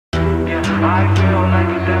I feel like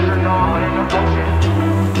a astronaut in the ocean.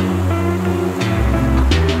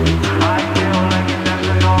 I feel like an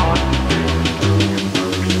astronaut.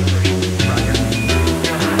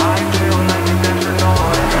 I feel like an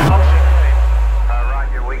astronaut in the ocean.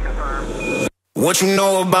 Roger, we confirm. What you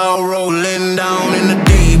know about rolling down in the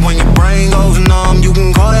deep? When your brain goes numb, you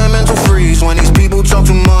can call that mental freeze. When these people talk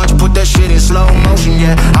too much, put that shit in slow motion.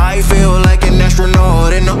 Yeah, I feel like an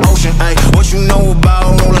astronaut in the ocean. Ay, what you know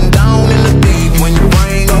about rolling down in the deep? When your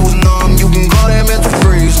brain goes numb, you can call that mental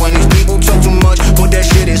freeze. When these people talk too much, put that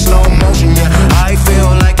shit in slow motion. Yeah, I feel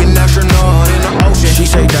like an astronaut in the ocean. She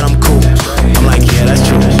say that I'm cool, I'm like, yeah, that's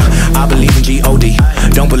true. I believe in G-O-D,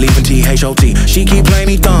 don't believe in T-H-O-T. She keep playing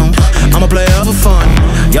me dumb, I'm a player for fun.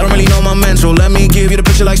 Y'all don't really know my mental, let me give you the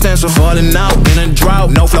picture like stencil. Falling out in a drought,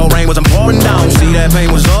 no flow, rain wasn't pouring down. See, that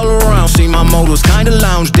pain was all around, see, my mode was kinda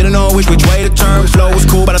lounge. Didn't know which way to turn, flow was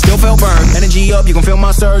cool, but I still felt burned. Energy up, you can feel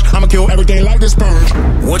my surge, I'ma kill everything like this purge.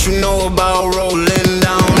 What you know about rolling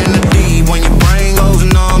down in the deep? When your brain goes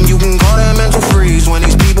numb, you can call that mental freeze. When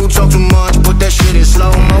these people talk too much, put that shit in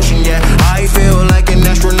slow motion. Yeah, I feel like an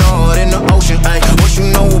astronaut in the ocean. Ay, what you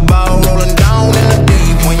know about rolling down in the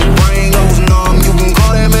deep? When your brain goes numb, you can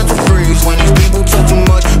call that mental freeze. When these people talk too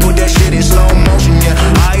much, put that shit in slow motion. Yeah,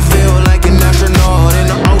 I feel like an astronaut in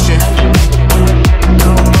the ocean.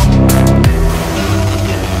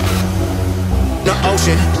 The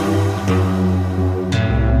ocean.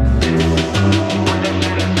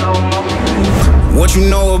 What you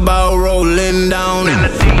know about rolling down in the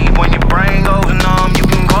deep? When your brain goes numb, you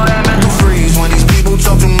can call that mental freeze. When these people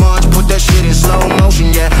talk too much, put that shit in slow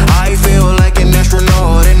motion. Yeah, I feel like an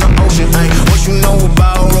astronaut in the ocean. Ay, what you know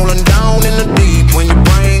about rolling down in the deep? When your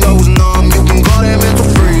brain goes numb, you can call that mental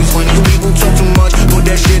freeze. When these people talk too much, put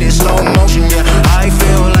that shit in slow motion. Yeah, I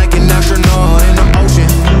feel like an astronaut in the ocean.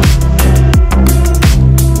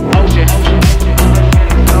 Ocean.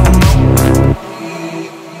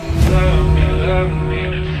 Love me,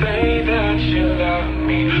 say that you love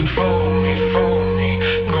me. Fool me,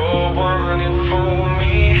 go on and fool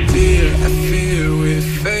me. I fear we're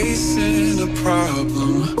facing a problem.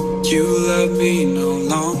 You love me no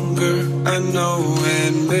longer, I know,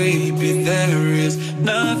 and maybe there is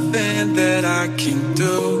nothing that I can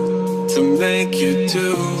do to make you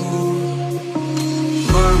do.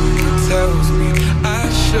 Mama tells me I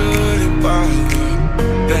shouldn't bother,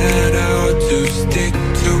 that I'll just stick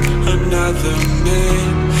to another man,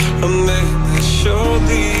 a man that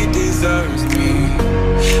surely deserves me,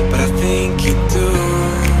 but I think you do.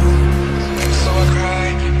 So I cry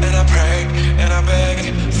and I pray and I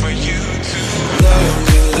beg for you to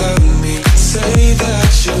love me, say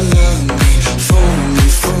that you love me, fool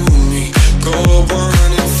me, go on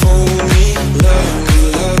and fool me,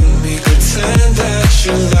 love me, pretend that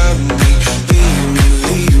you love me,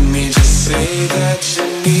 leave me, just say that you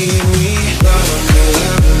need me, love me.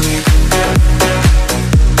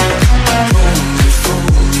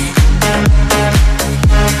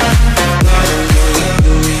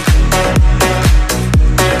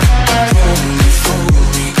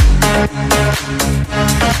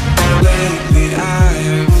 Lately I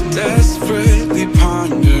have desperately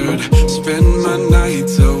pondered, spend my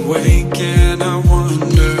nights awake and I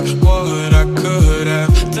wonder what I could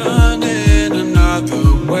have done in another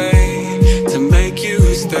way to make you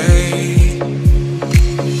stay.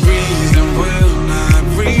 Reason will not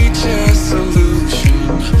reach a solution,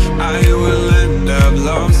 I will end up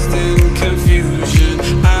lost in confusion.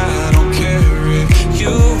 I don't care if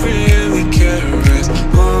you really care as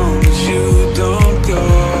long as you don't go.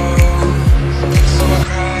 So I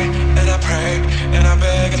cry and I pray and I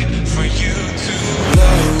beg for you to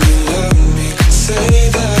love me, say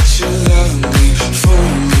that you love me, fool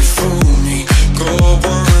me, go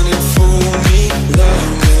on and fool me,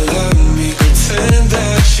 love me, pretend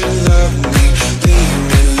that you love me,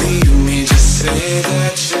 leave me, just say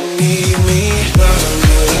that you need me, love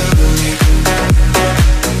me.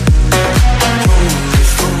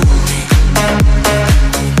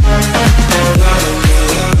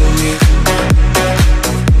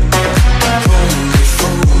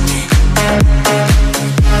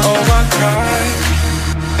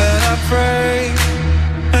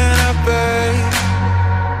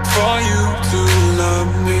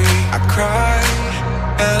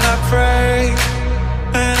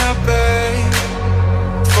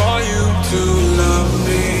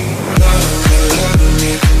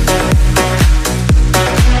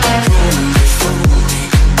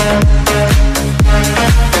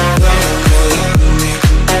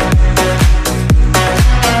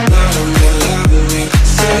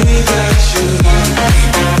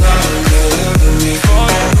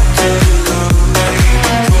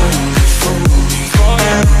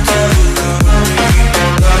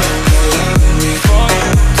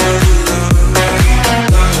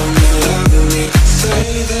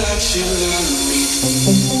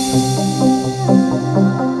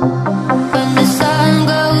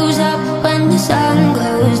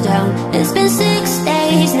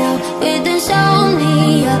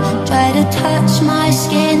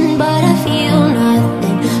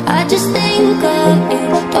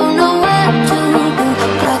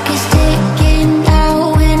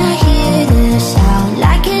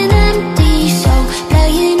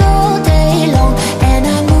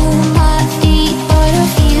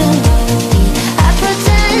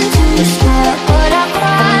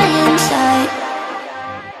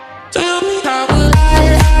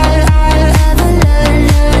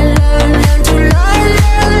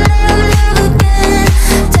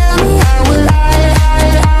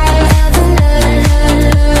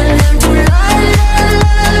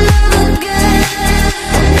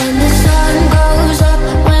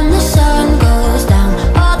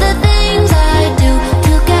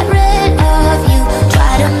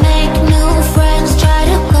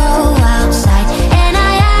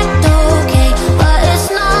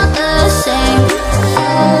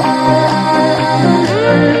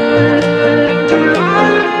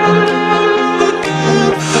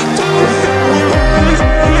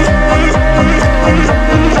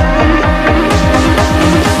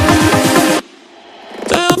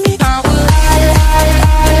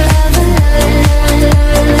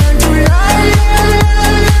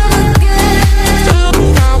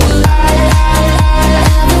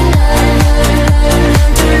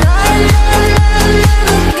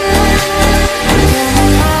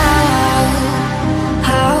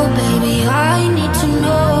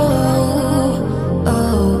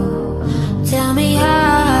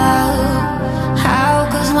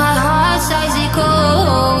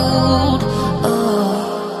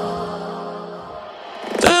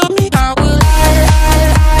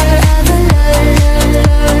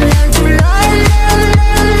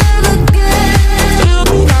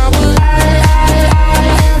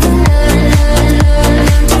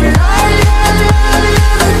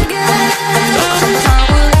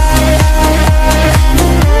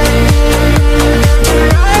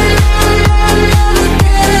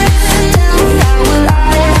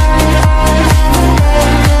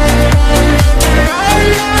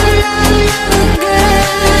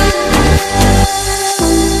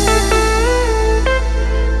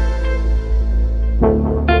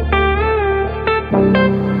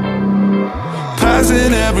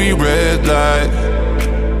 that.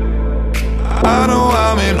 I know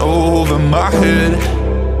I'm in over my head,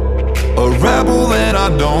 a rebel that I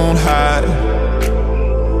don't hide.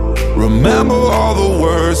 Remember all the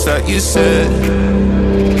words that you said.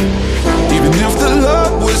 Even if the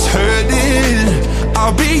love was hurting,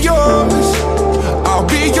 I'll be yours, I'll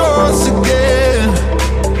be yours again.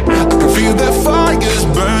 I can feel that fire's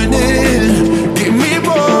burning, give me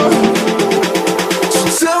more. So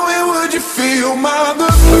tell me, would you feel my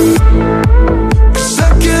love? 'Cause I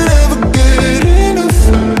can't ever get enough.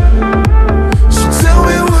 So tell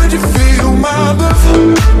me, would you feel my love?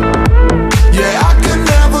 Yeah, I can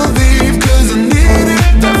never leave, 'cause I need it,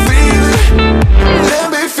 that feeling. Let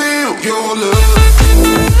me feel your love.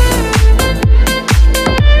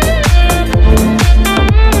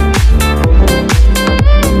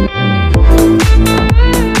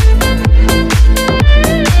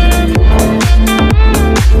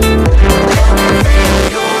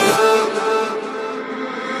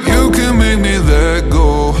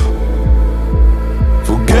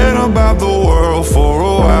 About the world for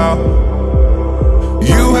a while.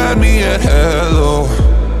 You had me at hello.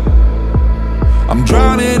 I'm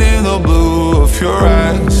drowning in the blue of your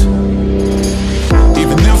eyes.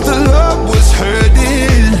 Even if the love was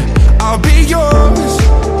hurting, I'll be yours,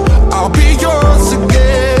 I'll be yours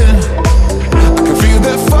again. I can feel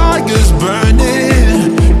that fire's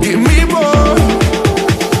burning, give me more.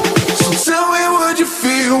 So tell me, would you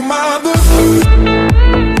feel my love?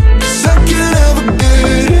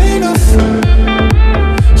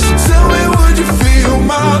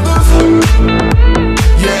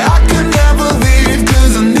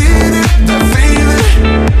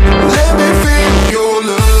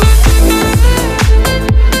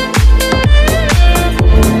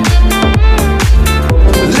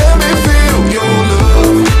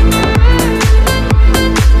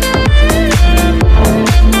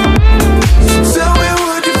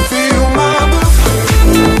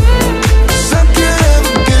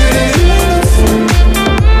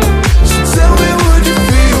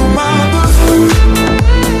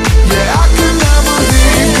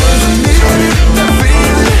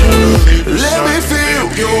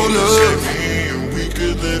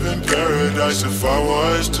 If I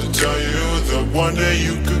was to tell you that one day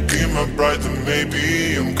you could be my bride, then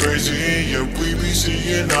maybe I'm crazy. Yeah, we be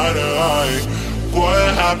seeing eye to eye. What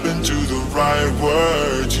happened to the right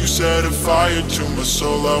words? You set a fire to my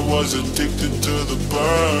soul, I was addicted to the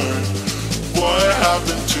burn. What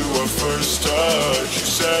happened to our first touch? You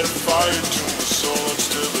set a fire to my soul, I'm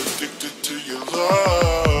still addicted to your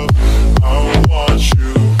love. I want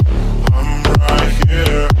you, I'm right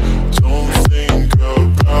here. Don't think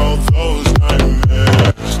about those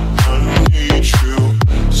nightmares. I need you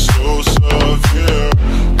so severe.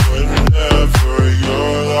 Whenever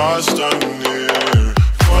you're lost, I'm near.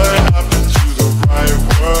 What happened to the right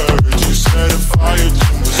words? You set a fire to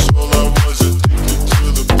my soul, I was addicted to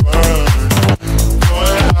the burn.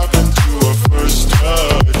 What happened to our first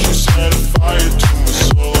touch? You set a fire to my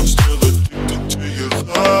soul, I'm still addicted to your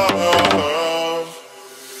love.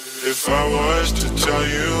 If I was to tell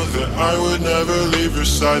you that I would never leave your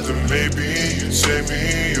side, then maybe you'd save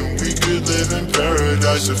me and we could live in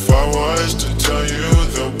paradise. If I was to tell you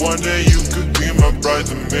that one day you could be my bride,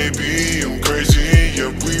 then maybe I'm crazy.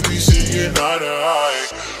 Yeah, we be seeing eye to eye.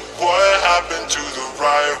 What happened to the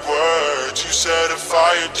right words? You set a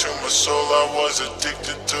fire to my soul, I was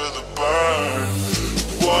addicted to the burn.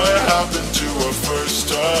 What happened to our first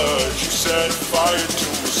touch? You set a fire to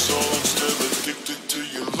my soul, I'm still addicted to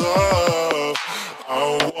your love. I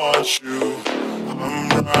want you, I'm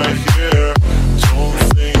right here. Don't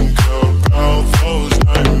think about those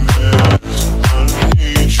nightmares. I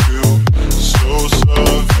need you so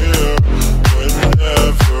severe.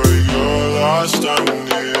 Whenever you're lost, I'm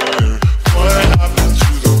near. What happened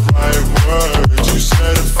to the right words? You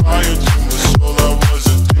set a fire to my soul, I was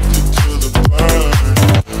addicted to the burn.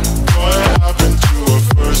 What happened to our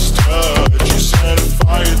first touch? You set a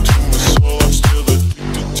fire to my soul, I'm still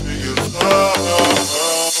addicted to your love.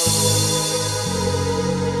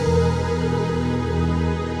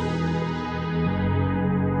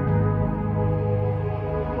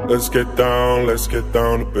 Let's get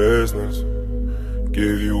down to business.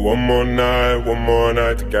 Give you one more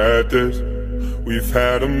night to get this. We've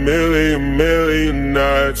had a million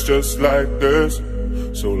nights just like this.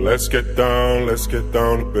 So let's get down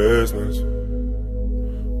to business.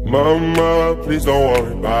 Mama, please don't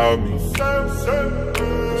worry about me, 'cause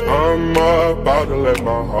I'm about to let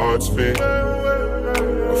my heart speak.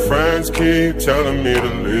 My friends keep telling me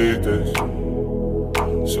to leave this.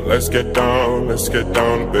 So let's get down to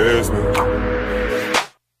business.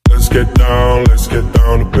 Let's get down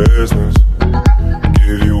to business.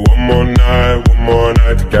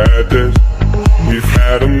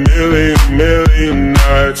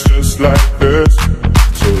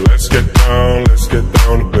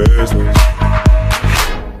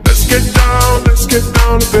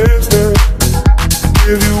 business.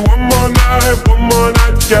 Give you one more night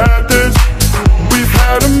to get this. We've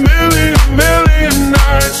had a million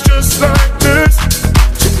nights just like this.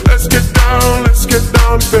 So let's get down to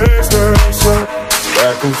business.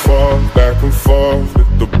 Back and forth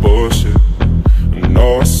with the bullshit. I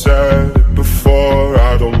know I said it before,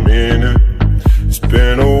 I don't mean it. It's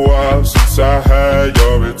been a while since I had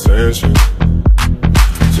your attention,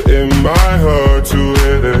 so it might hurt to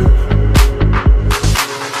hit it.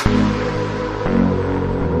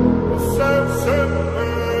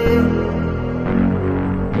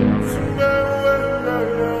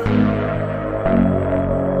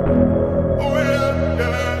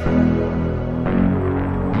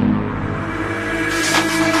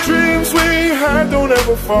 Dreams we had don't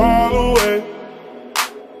ever fall away.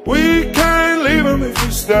 We can't leave them if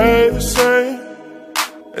we stay the same.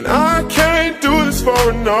 And I can't do this for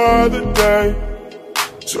another day.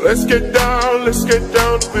 So let's get down to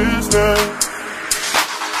business.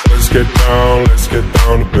 Let's get down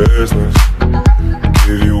to business.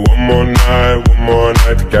 Give you one more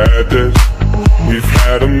night to get this. We've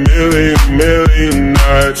had a million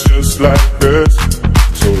nights just like this.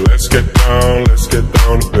 So let's get down to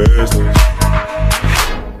business.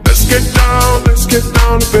 Let's get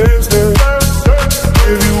down to business.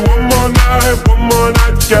 Give you one more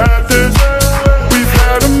night to get this. We've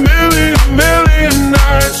had a million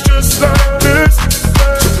nights just like this.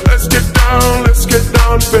 So let's get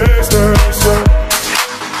down to business.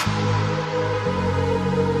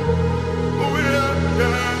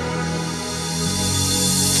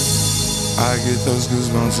 I get those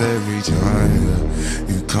goosebumps every time, yeah.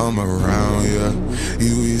 You come around, yeah.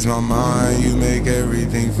 You ease my mind, you make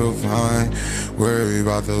everything feel fine. Worry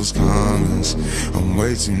about those comments, I'm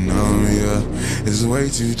way too numb, yeah. It's way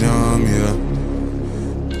too dumb, yeah.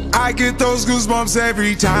 I get those goosebumps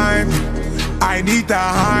every time. I need the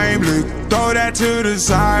Heimlich, throw that to the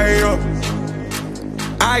side, yeah.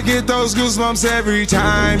 I get those goosebumps every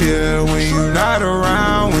time, yeah. When you're not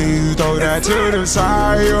around, when you throw that to the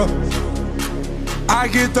side, yeah. I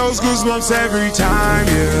get those goosebumps every time,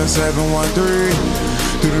 yeah. 713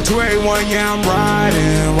 through the 281, yeah, I'm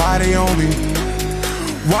riding. Why they on me?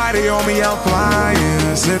 Why they on me? I'm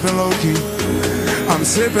flying, sipping low key. I'm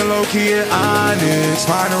sipping low key at Onyx,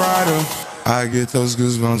 find a rider. I get those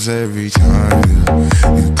goosebumps every time,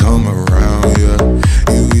 yeah. You come around, yeah.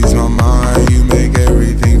 You ease my mind, you make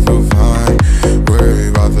everything feel fine. Worry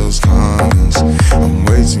about those comments, I'm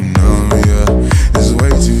way too numb, yeah. It's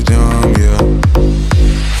way too dumb, yeah.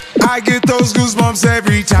 I get those goosebumps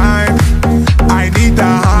every time. I need the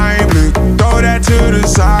Heimlich, throw that to the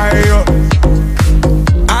side, yeah.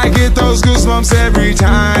 I get those goosebumps every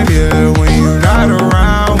time, yeah. When you're not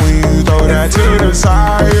around, when you throw that to the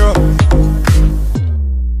side, yeah.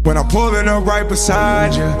 When I'm pulling up right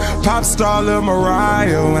beside you, pop star Lil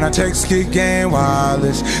Mariah. When I text kick game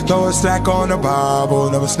wireless, throw a stack on the Bible.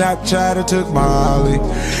 Never Snapchat or took Molly.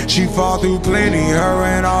 She fall through plenty, her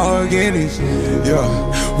and all her guineas. Yeah,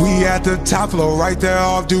 we at the top floor, right there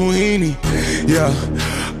off Duini. Yeah,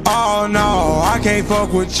 oh no, I can't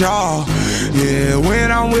fuck with y'all. Yeah,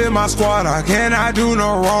 when I'm with my squad, I cannot do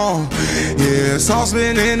no wrong. Yeah,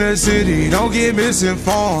 saucepan in the city, don't get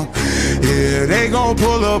misinformed. Yeah, they gon'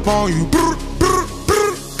 pull up on you.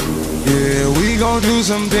 Yeah, we gon' do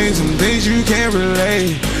some things you can't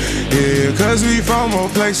relate. Yeah, cause we from a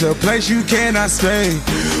place you cannot stay.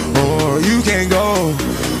 Or you can't go,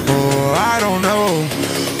 or I don't know.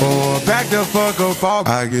 Or back the fuck up off.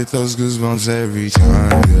 I get those goosebumps every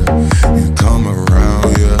time, yeah. You come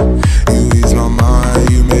around, yeah. You ease my mind,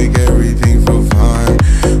 you make everything feel fine.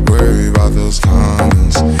 Worry about those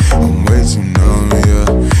comments, I'm way too numb,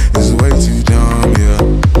 yeah. It's way too dumb,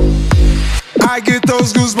 yeah. I get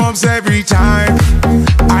those goosebumps every time.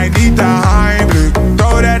 I need the Heimlich,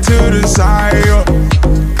 throw that to the side, yeah.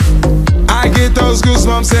 I get those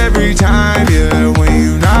goosebumps every time, yeah. When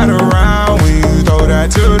you're not around, when you throw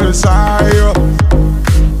that to the side, yeah.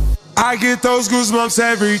 I get those goosebumps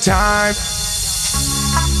every time.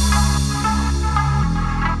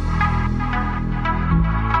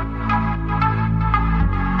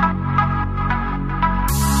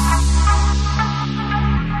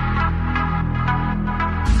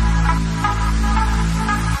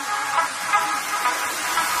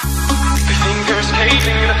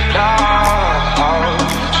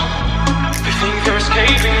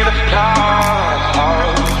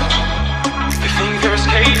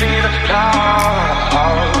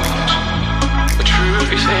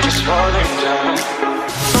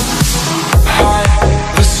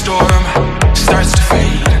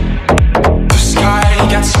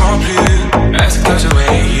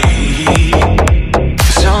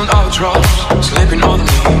 drops, slipping all the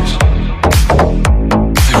leaves.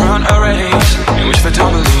 They run a race in which they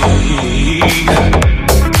don't believe.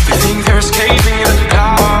 They think they're escaping the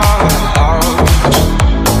clouds,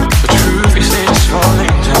 but truth is they're just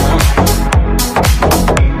falling down.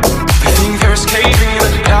 They think they're escaping the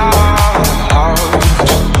clouds,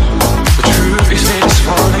 but truth is they're just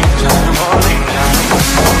falling down, falling down.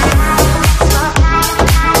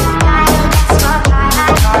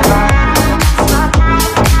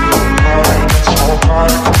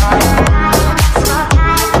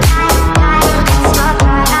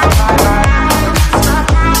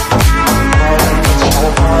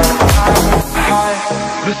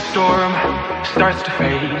 The storm starts to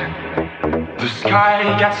fade. The sky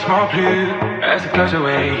gets more blue as it goes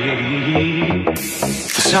away.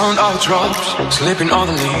 The sound of drops slipping on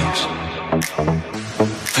the leaves.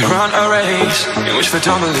 They run a race in which they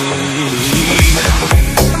don't believe.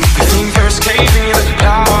 They think they're escaping the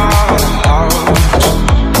clouds,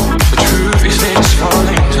 but truth is they're just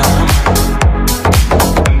falling down.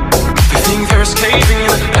 They think they're escaping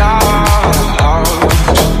the clouds,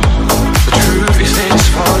 but truth is they're just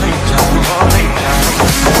falling down, falling down.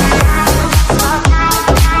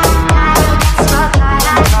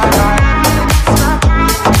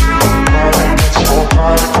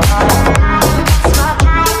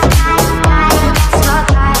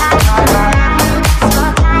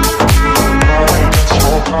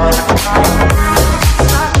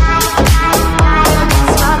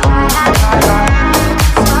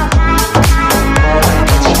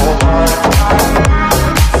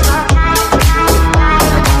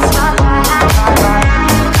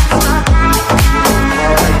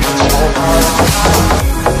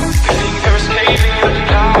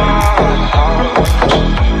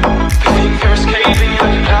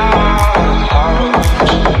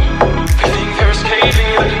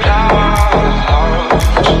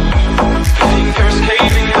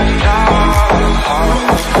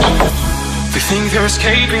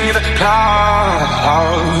 Escaping the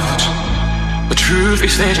clouds, but truth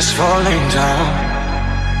is they're just falling down.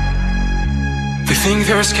 They think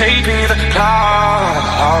they're escaping the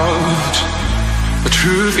clouds, but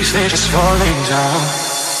truth is they're just falling down.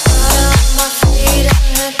 My feet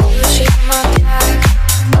and the Gucci on my back,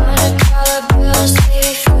 $100 bills,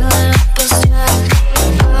 baby, filling up a stack.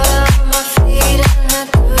 My feet and the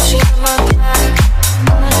Gucci on my back,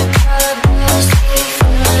 $100 bills, baby,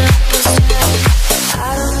 filling up a stack. I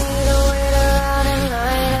don't need to wait around in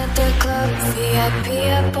line at the club. VIP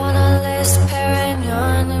up on a list,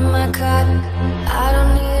 Perignon in my cup. I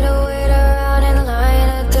don't need to wait around in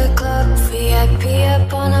line at the club. VIP up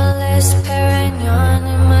on a list, Perignon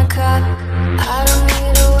in my cup. I don't need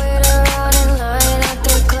to wait around in line at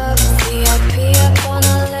the club. VIP up on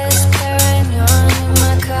a list, Perignon in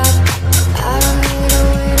my cup. I don't need to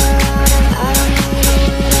wait around and I don't need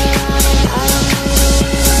to wait around and I don't need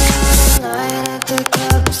to wait around in line at the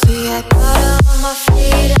club. VIP on my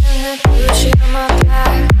feet and the Gucci on my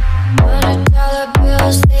back, $100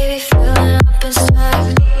 bills, baby, filling up a stack.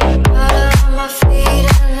 On my feet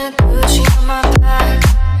and the Gucci on my back,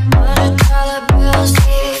 $100 bills,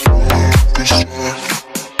 baby, filling up a stack.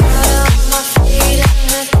 On my feet and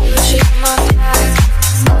the Gucci on my back,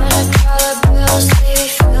 $100 bills, baby,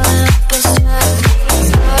 filling up a stack.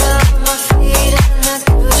 On my feet and the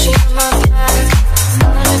Gucci on my back,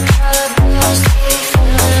 $100 bills, baby,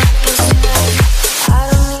 filling up a stack. I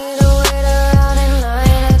don't need to wait around in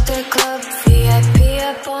line at the club. VIP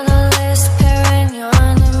up on the list,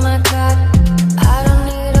 Perignon in my cup. I don't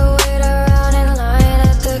need to wait around in line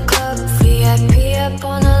at the club. VIP up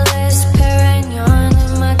on the list, Perignon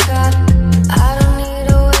in my cup. I don't need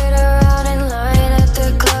to wait around in line at the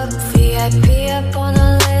club. VIP up on the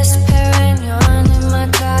list, Perignon in my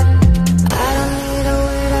cup. I don't need to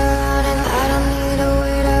wait around and I don't need to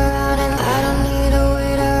wait around and I don't need to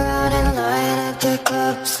wait around in line at the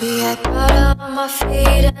club. VIP on my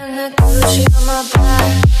feet and the Gucci on my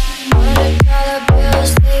back, $100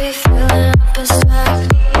 bills, baby, filling up a stack.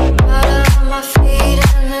 On my feet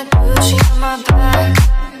and the Gucci on my back,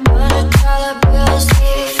 $100 bills,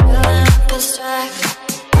 baby, filling up a stack.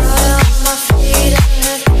 On my feet and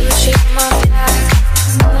the Gucci on my back,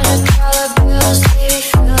 $100 bills, baby,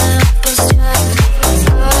 filling up a stack.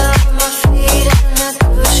 On my feet and the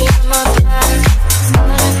Gucci on my back,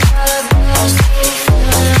 $100 bills, baby,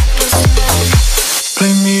 filling up a stack.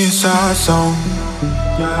 Play me a sad song,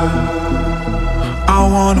 yeah. I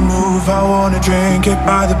wanna move, I wanna drink it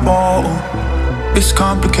by the bottle. It's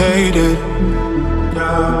complicated,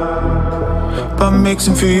 yeah. But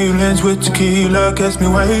mixing feelings with tequila gets me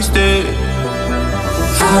wasted.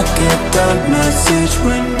 I get that message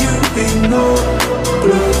when you ignore.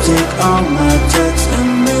 Blue tick all my texts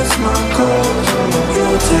and miss my calls. You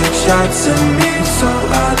take shots at me, so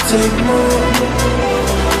I take more.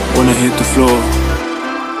 When I hit the floor,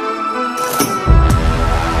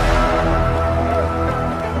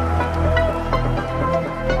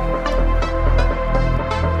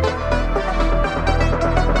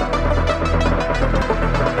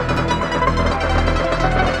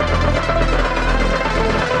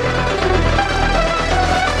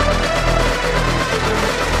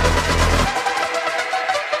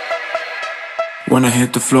 when I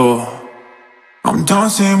hit the floor, I'm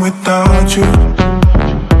dancing without you.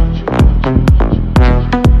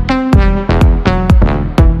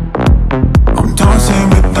 I'm dancing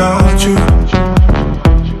without you.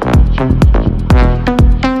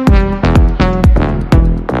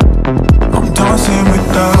 I'm dancing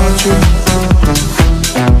without you.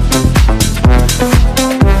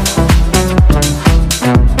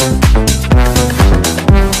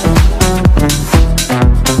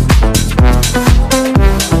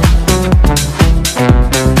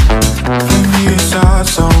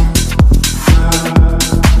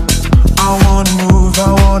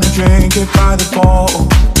 Get by the ball,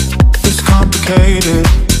 it's complicated.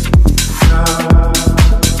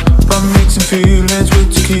 But mixing feelings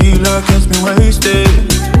with tequila gets me wasted.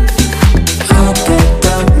 I'll get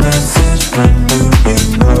that message when you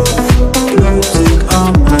ignore. Blue tick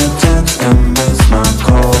on my text and miss my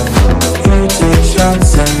call. You take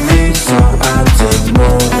shots at me, so I take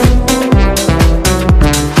more.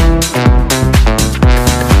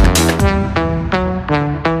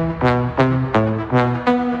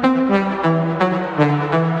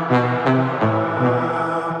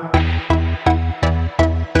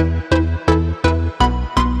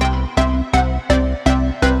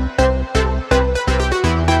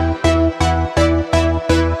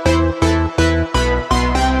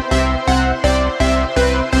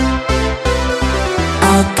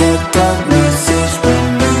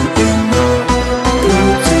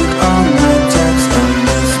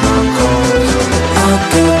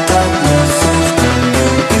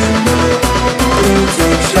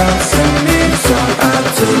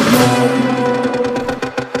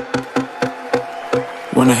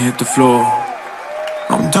 When I hit the floor,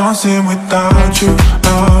 I'm dancing without you,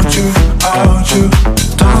 out you, out you.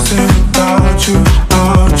 Dancing without you,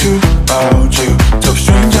 out you, out you. Tell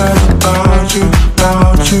strangers about you,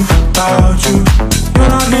 about you, about you. You're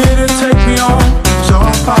not here to take me on, so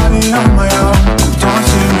I'll party on my own. I'm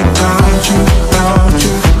dancing without you, out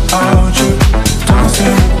you, out you.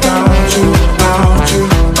 Dancing without you, out you,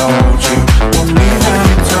 out you. Won't leave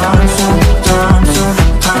anytime soon, time soon,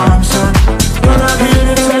 time soon. You're not here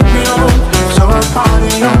to take me on, so I'll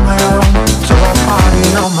party on my own, so I'll party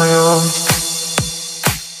on my own.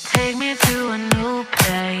 Take me to a new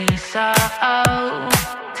place, oh, oh.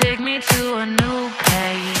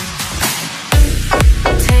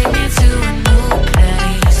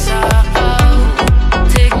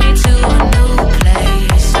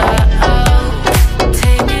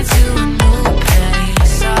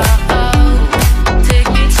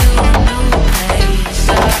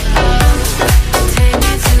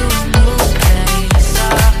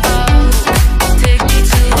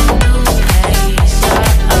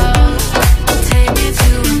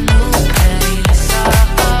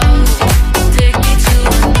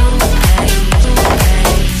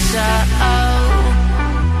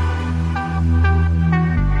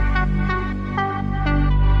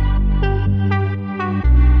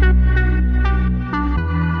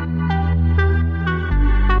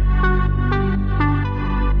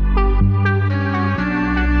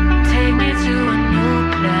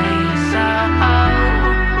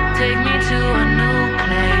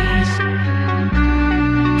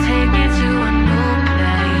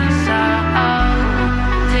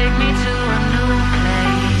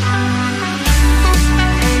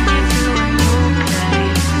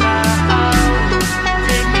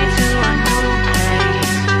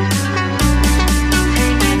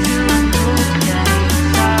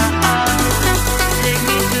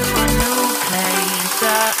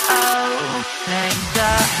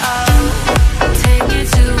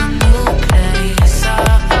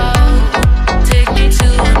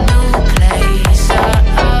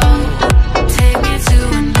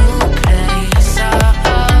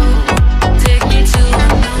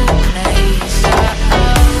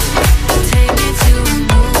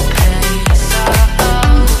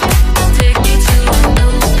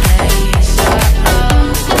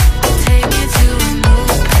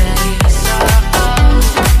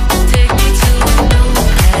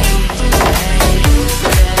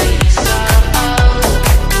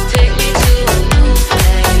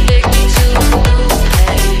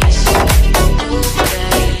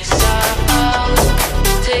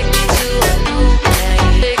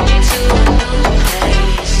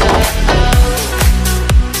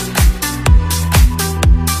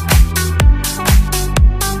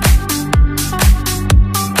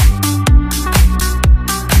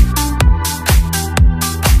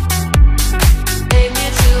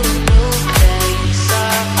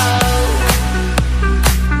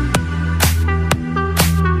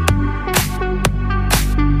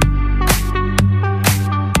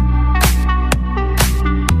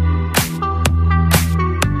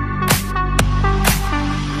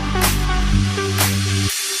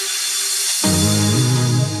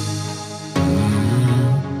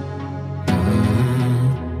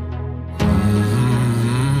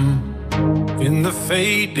 in the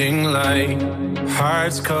fading light,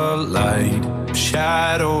 hearts collide,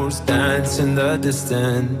 shadows dance in the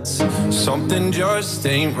distance. Something just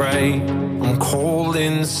ain't right, I'm cold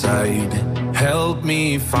inside. Help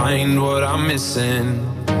me find what I'm missing.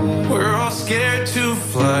 We're all scared to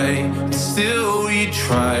fly, still we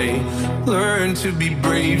try. Learn to be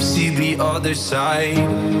brave, see the other side.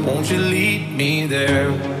 Won't you lead me there?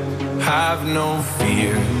 Have no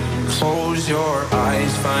fear. Close your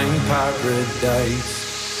eyes, find paradise.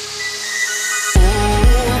 Oh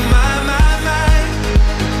my, my, my.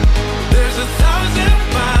 There's 1,000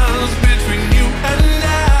 miles between you and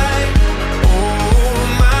I. Oh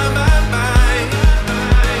my, my, my.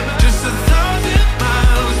 Just 1,000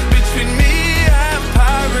 miles between me and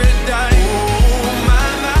paradise. Oh my,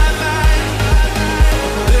 my, my.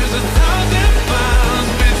 There's 1,000 miles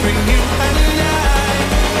between you and I.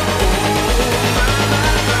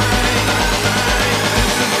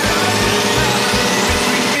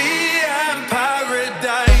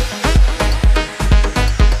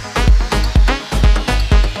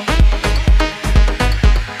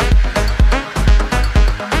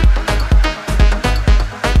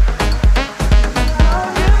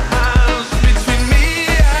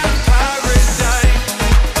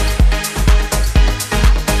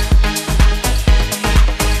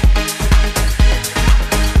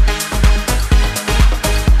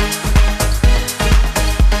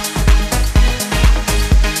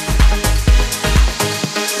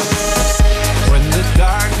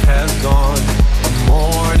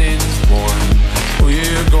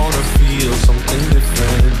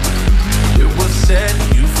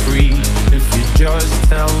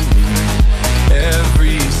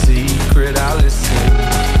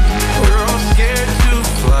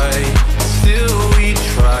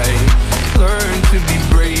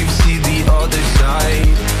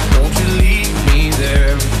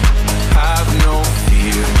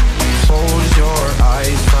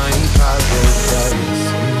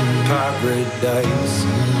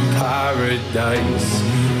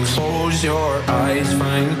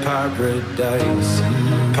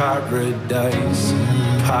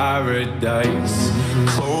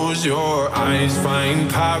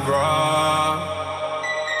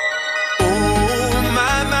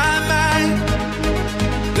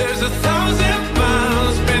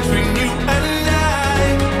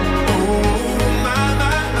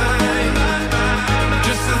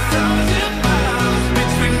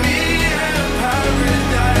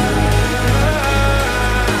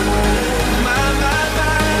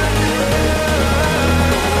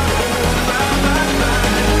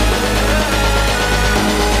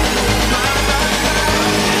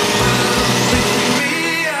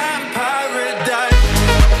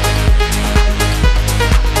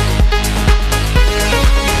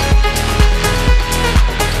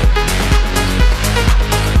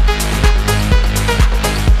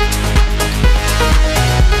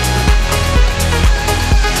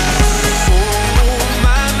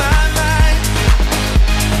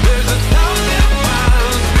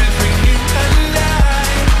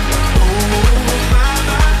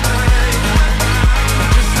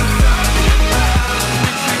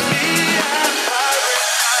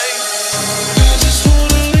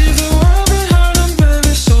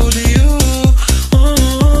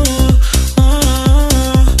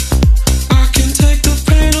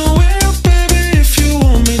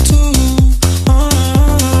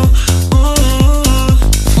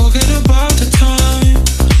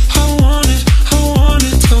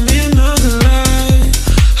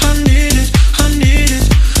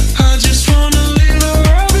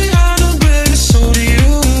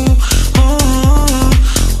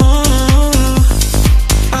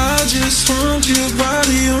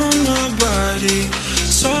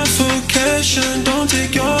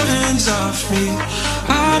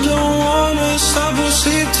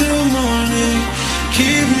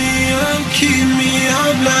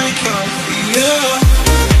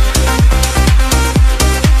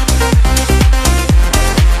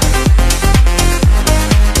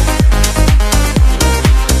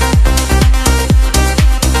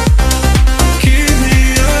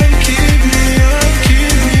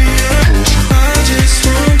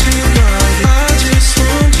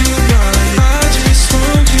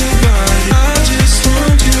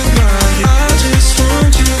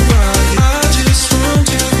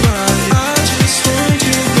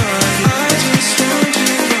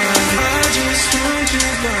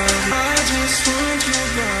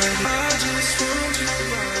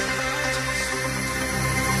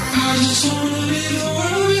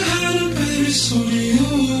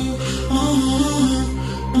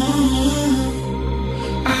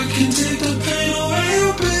 I can take the pain away,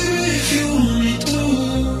 oh baby, if you want me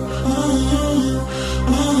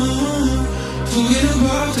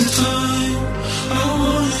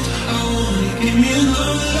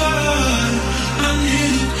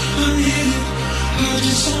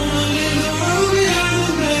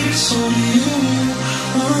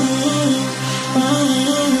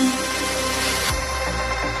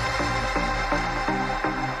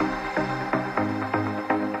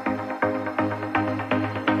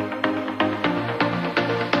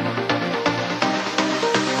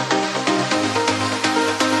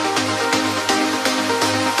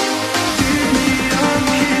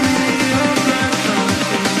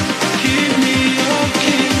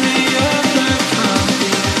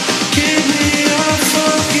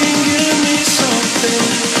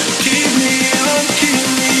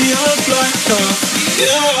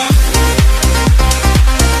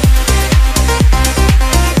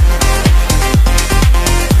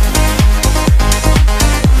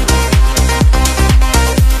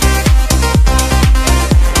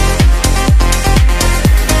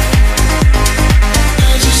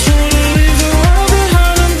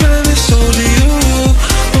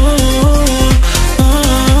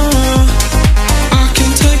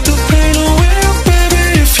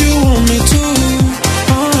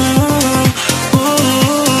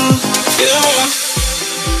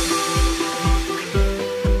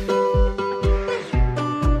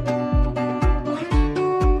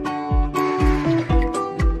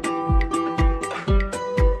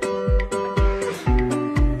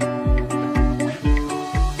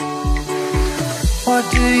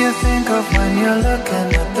you're looking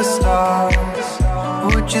at the stars,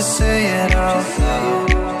 would you say it out loud?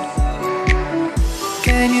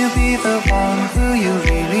 Can you be the one who you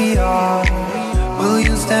really are? Will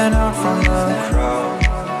you stand out from the crowd?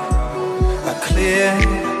 I clear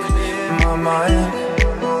my mind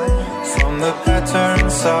from the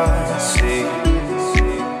patterns I see.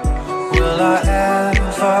 Will I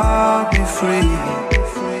ever be free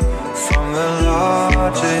from the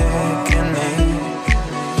logic in me?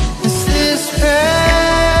 Is this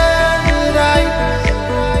paradise?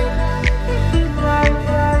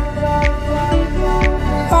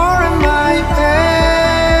 Or am I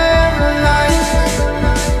paralyzed?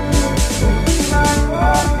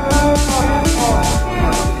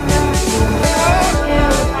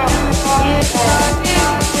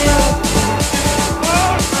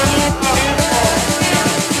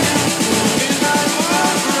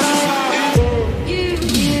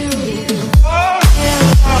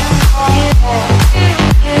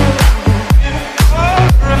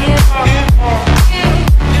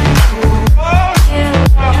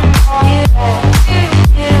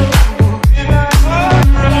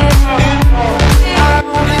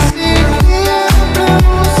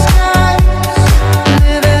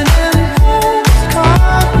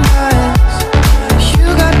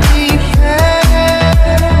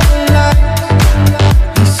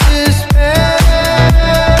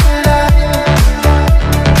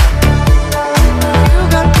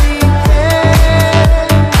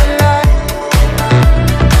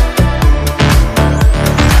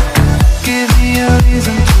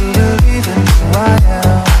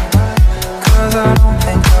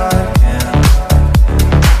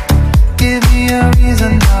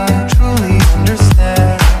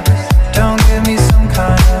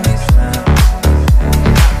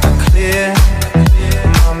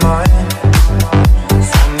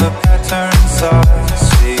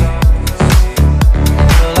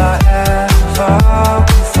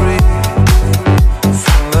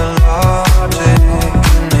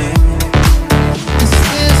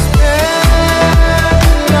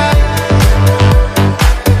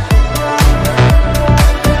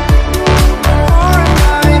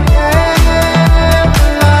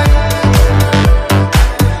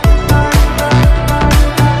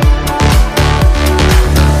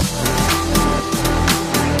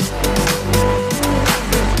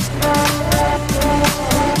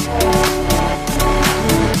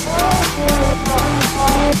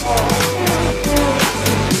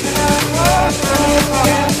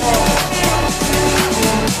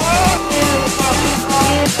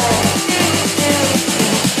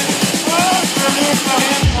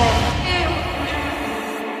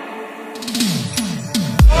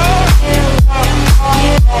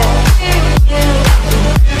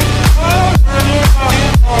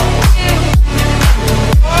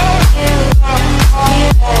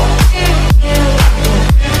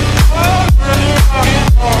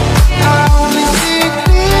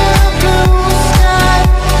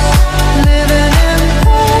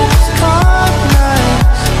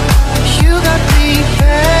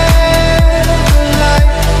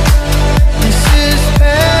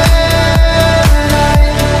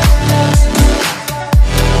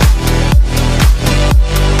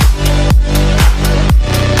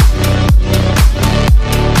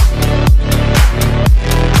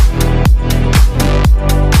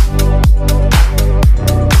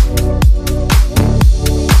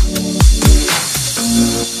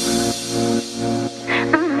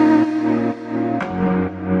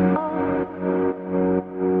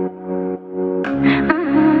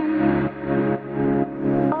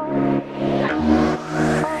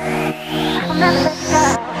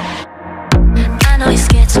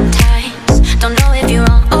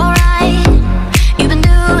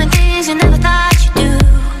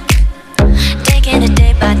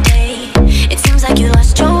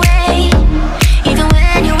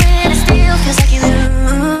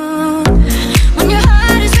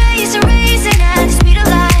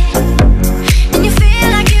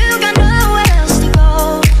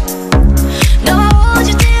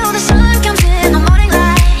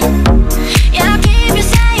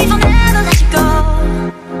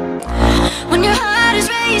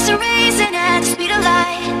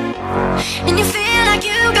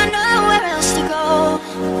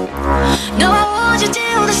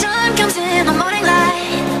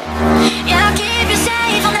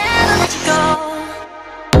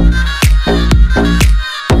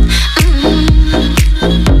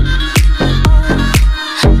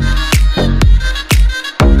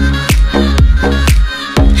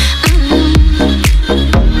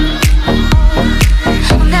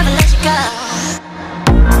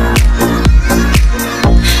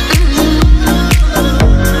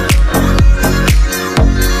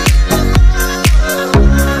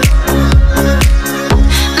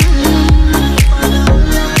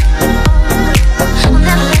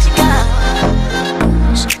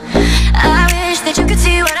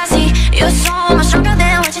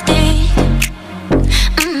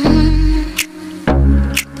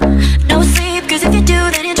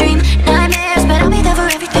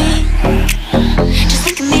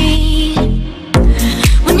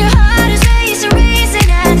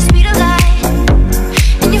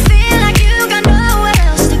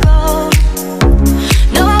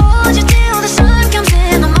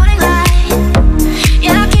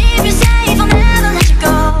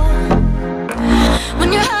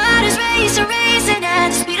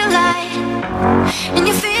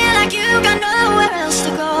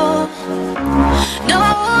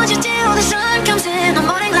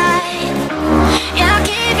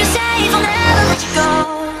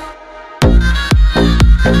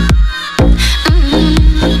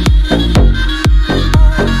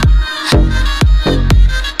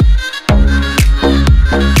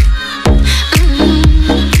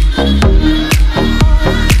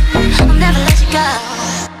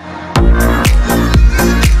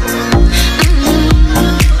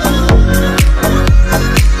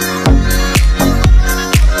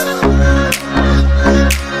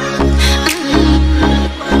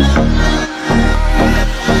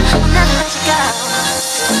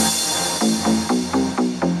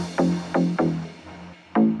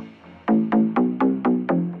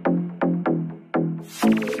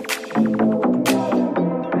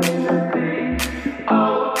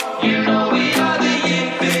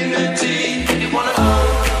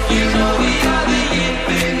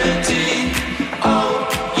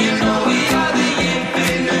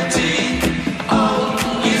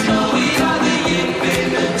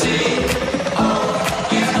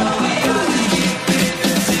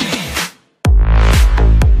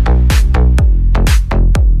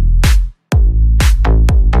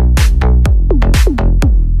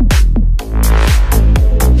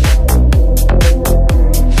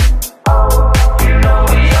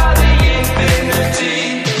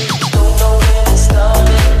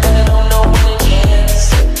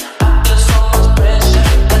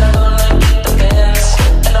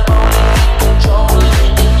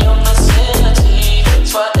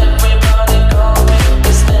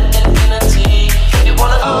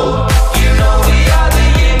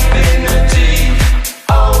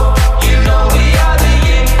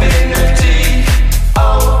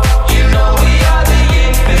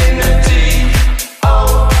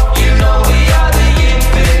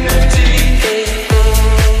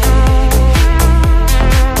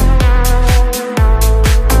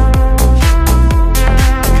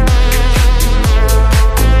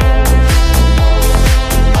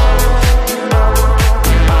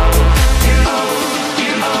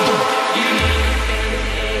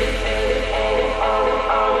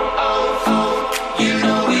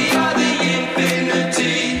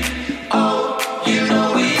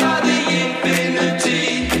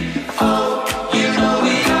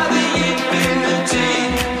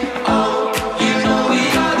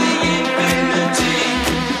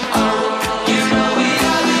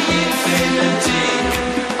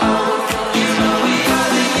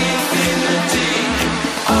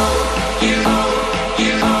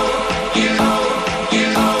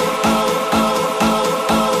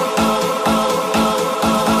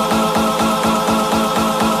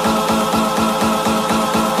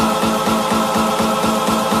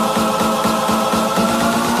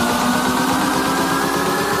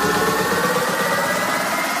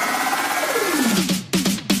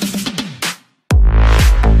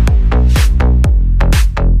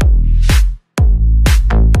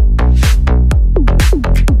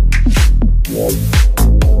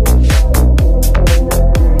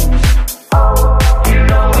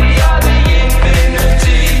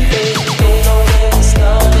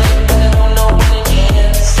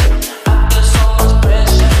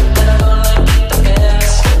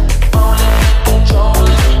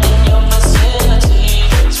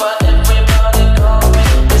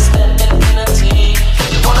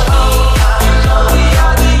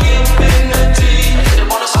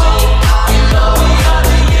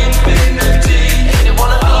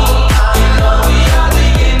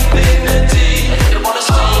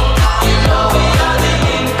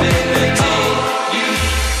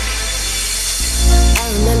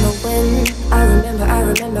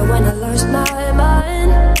 and I lost my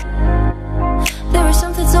mind. There is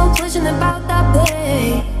something so pleasant about that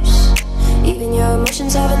place. Even your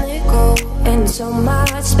emotions have an echo in so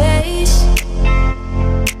much space.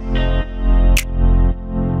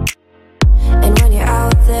 And when you're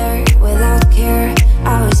out there without care,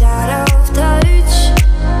 I was out of touch.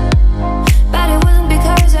 But it wasn't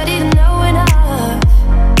because I didn't know enough.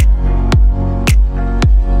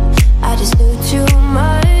 I just knew too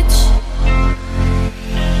much.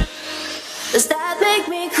 Does that make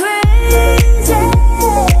me crazy?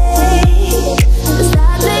 Does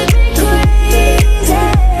that make me crazy?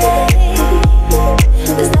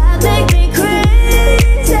 Does that make me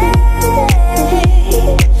crazy?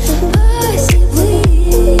 Possibly.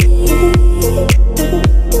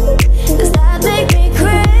 Does that make me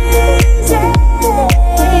crazy?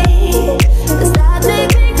 Does that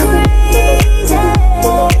make me crazy?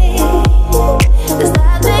 Does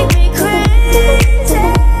that make me crazy?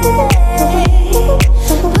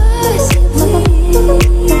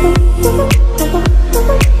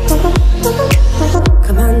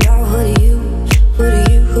 Come on now, who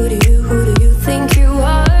do you think you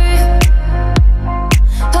are?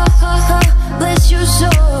 Ha ha ha, bless your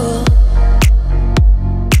soul.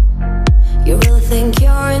 You really think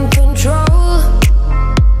you're in control?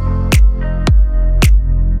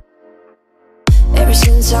 Ever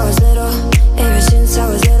since I was little,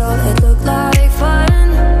 it looked like fun.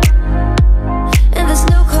 And there's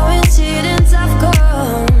no coincidence, I've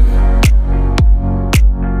gone.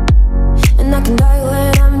 And I can die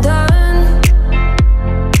when I'm done.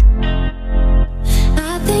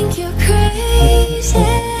 I think you're crazy.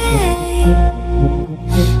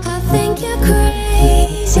 I think you're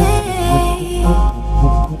crazy.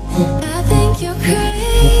 I think you're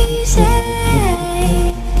crazy.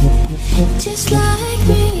 Just like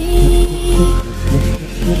me.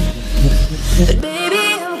 But baby,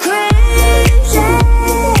 I'm crazy.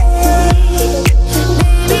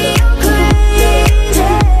 Baby, I'm crazy.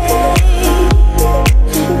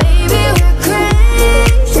 Baby, we're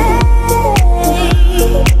crazy.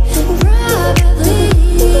 Probably.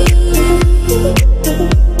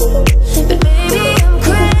 But baby, I'm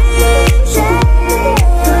crazy.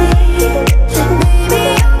 Baby,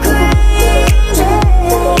 I'm crazy.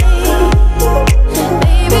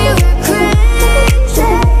 Baby, we're crazy.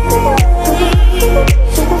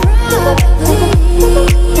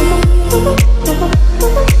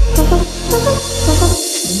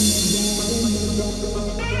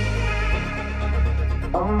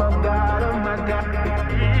 Oh my God, oh my God.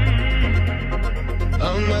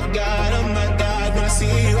 Oh my God, oh my God. When I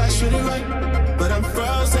see you, I shoot it right. But I'm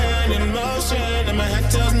frozen in motion, and my head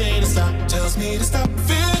tells me to stop. Tells me to stop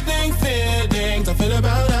feelings I feel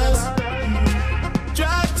about us.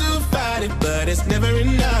 Try to fight it, but it's never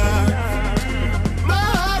enough. My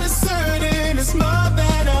heart is hurting, it's more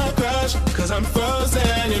than a crush. Cause I'm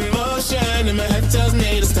frozen in motion, and my head tells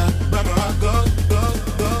me to stop. But my heart goes, goes,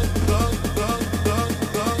 goes, goes, goes, goes,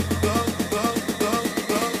 goes, goes, goes, goes,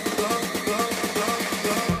 goes, goes,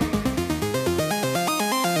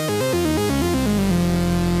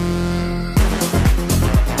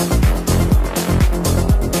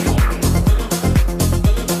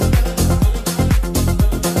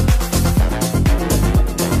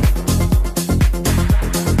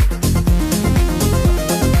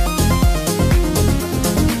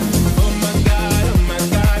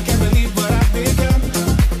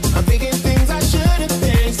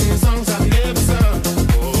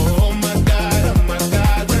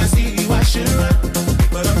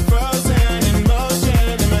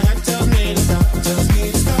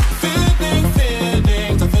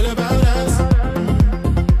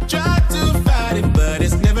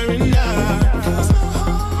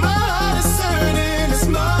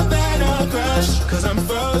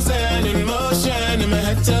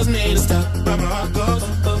 tells me to stop, but my heart goes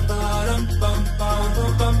bum bum bum bum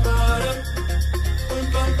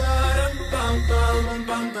bum bum bum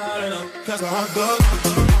bum bum. Cause my heart goes.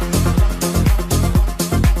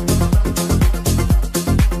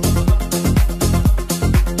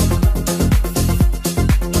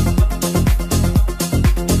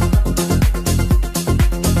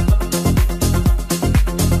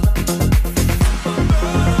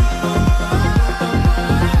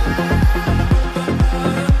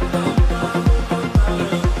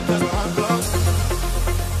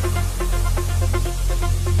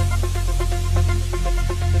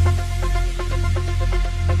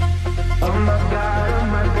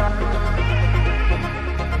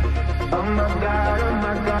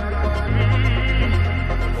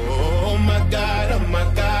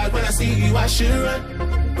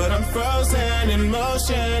 but I'm frozen in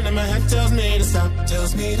motion, and my head tells me to stop,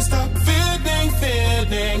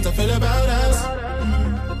 feelings I feel about us.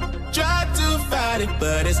 Try to fight it,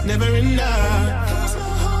 but it's never enough.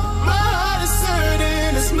 My heart is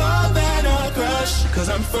hurting, it's more than a crush, cause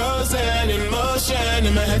I'm frozen in motion,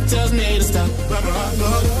 and my head tells me to stop. But my heart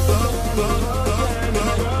goes.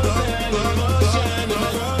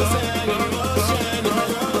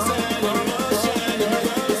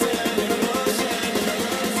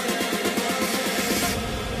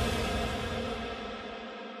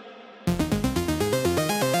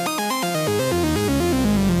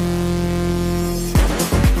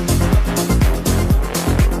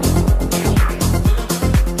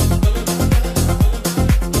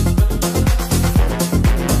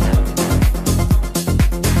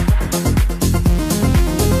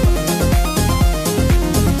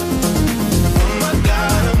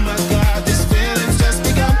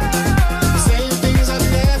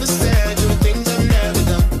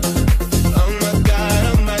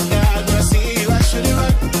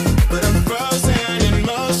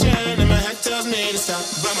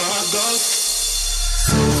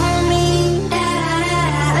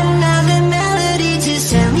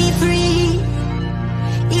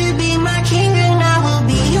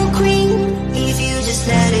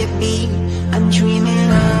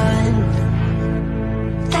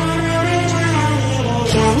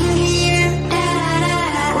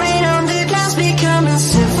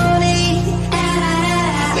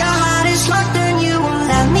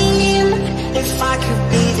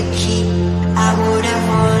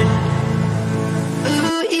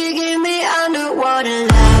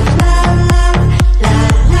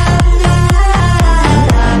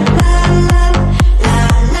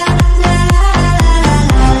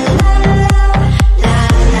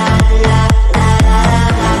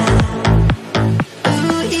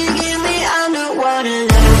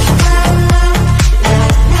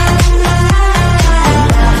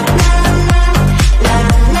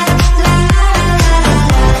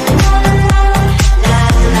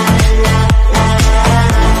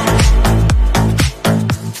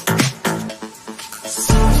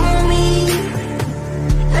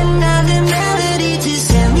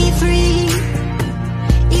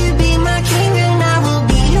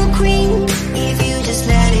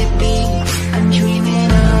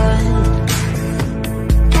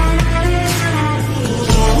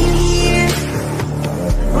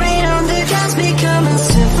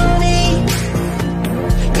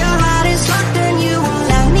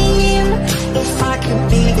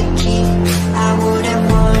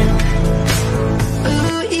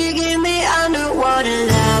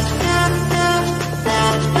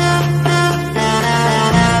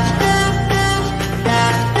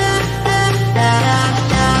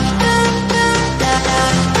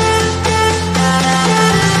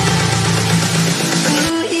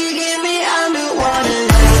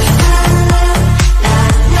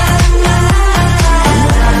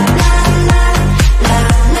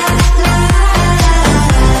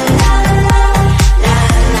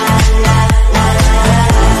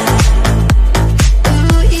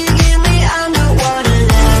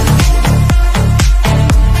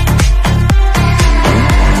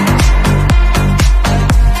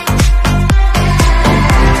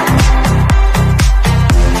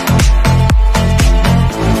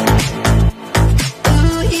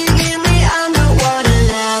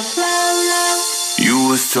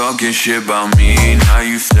 Talking shit about me, now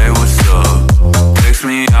you say what's up. Text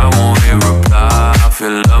me, I won't hit reply, I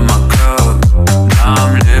fill up my cup. Now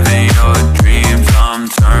I'm living your dreams, I'm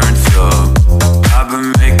turned up. I've been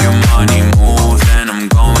making money moves and I'm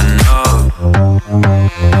going up.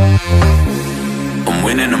 I'm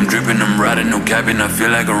winning, I'm dripping, I'm riding, no capping, I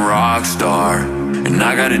feel like a rock star. And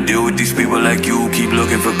I gotta deal with these people like you, keep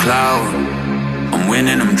looking for clout. I'm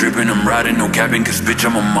winning, I'm dripping, I'm riding, no capping, cause bitch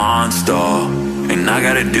I'm a monster. And I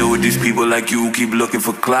gotta deal with these people like you, keep looking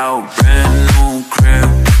for clout. Brand new crib,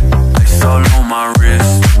 ice all on my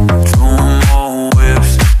wrist. 2 more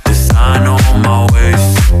whips, design on my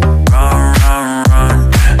waist. Run, run,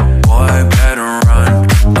 run, boy better run.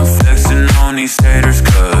 I'm flexing on these haters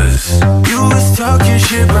cause you was talking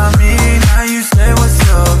shit about me, now you say what's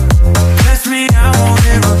up. Text me, I won't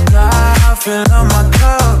hit reply, I fill up my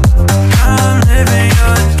cup. I'm living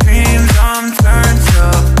your dreams, I'm turned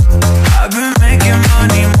up. I've been making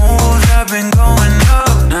money moves, I've been going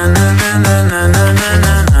up. Na na na na na na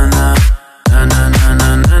na na na na na na.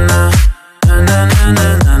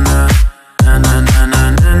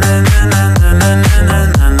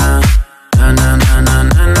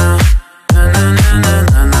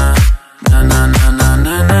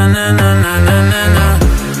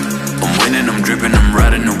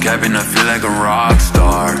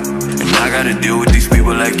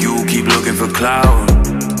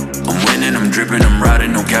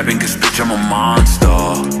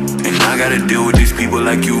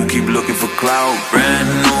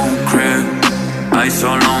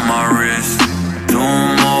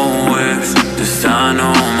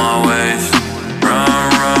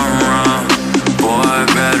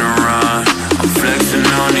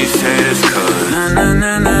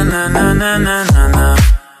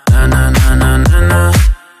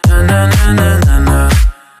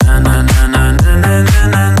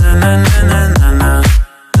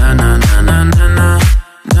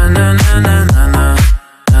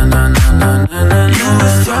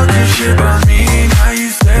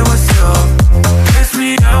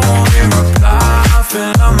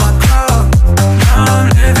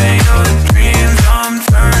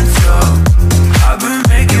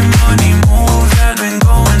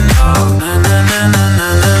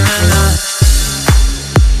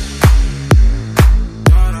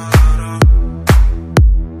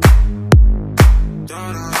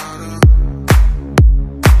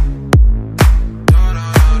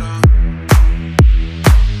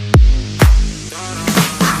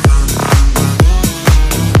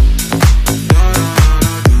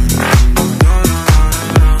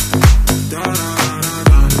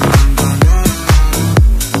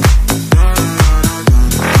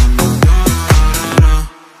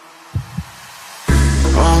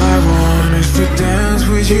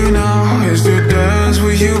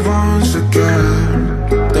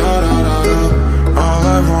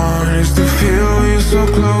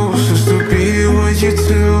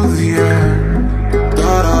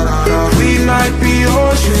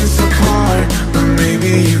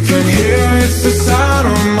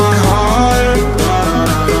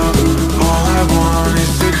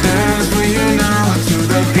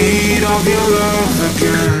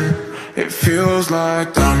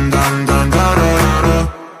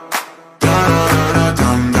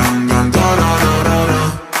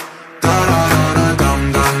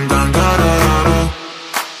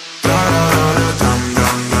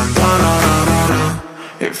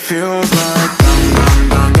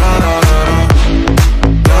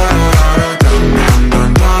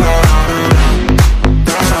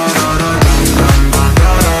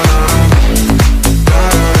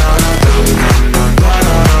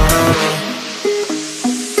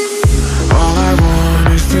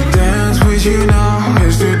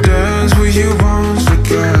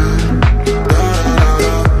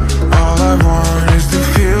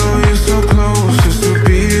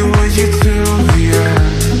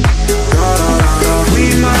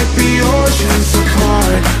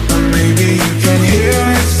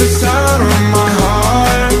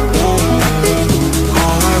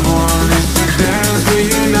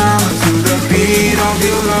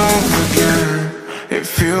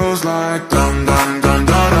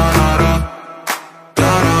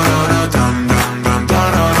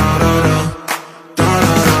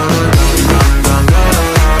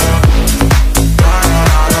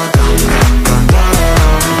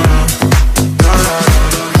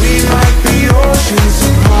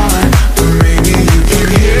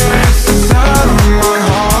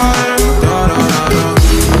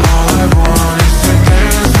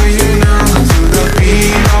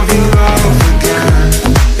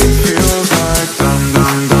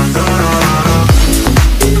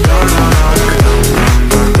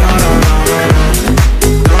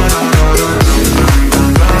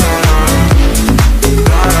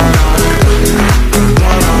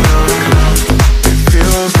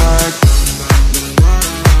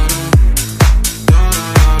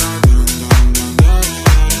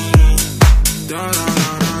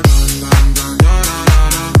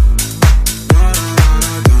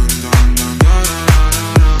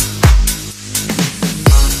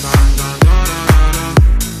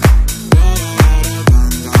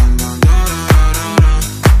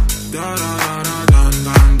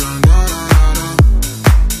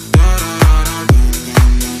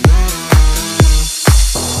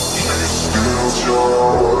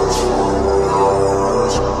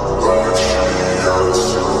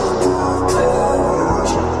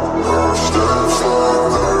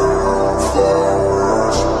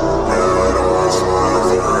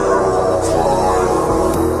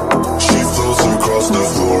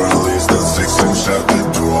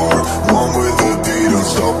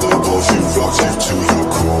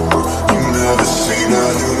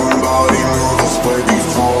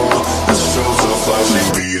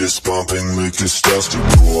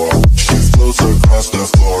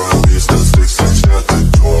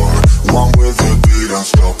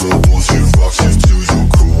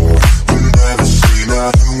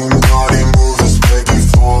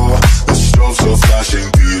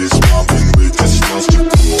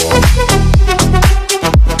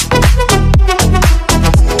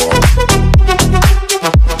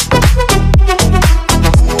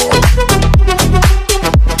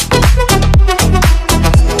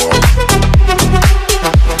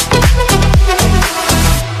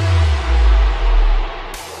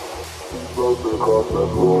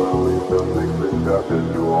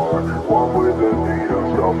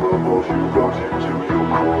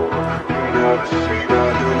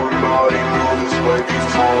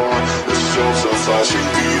 flashing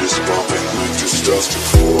beat is bumping with disgusting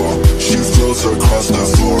floor. She floats across the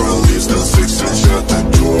floor and leaves the 6-inch at the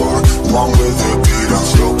door. Along with the beat,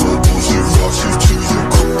 unstoppable, she rocks you to your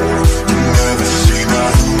core. You never seen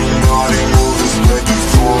that human body move this way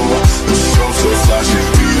before. The show's a flashing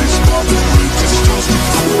beat is bumping with disgusting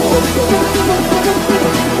floor.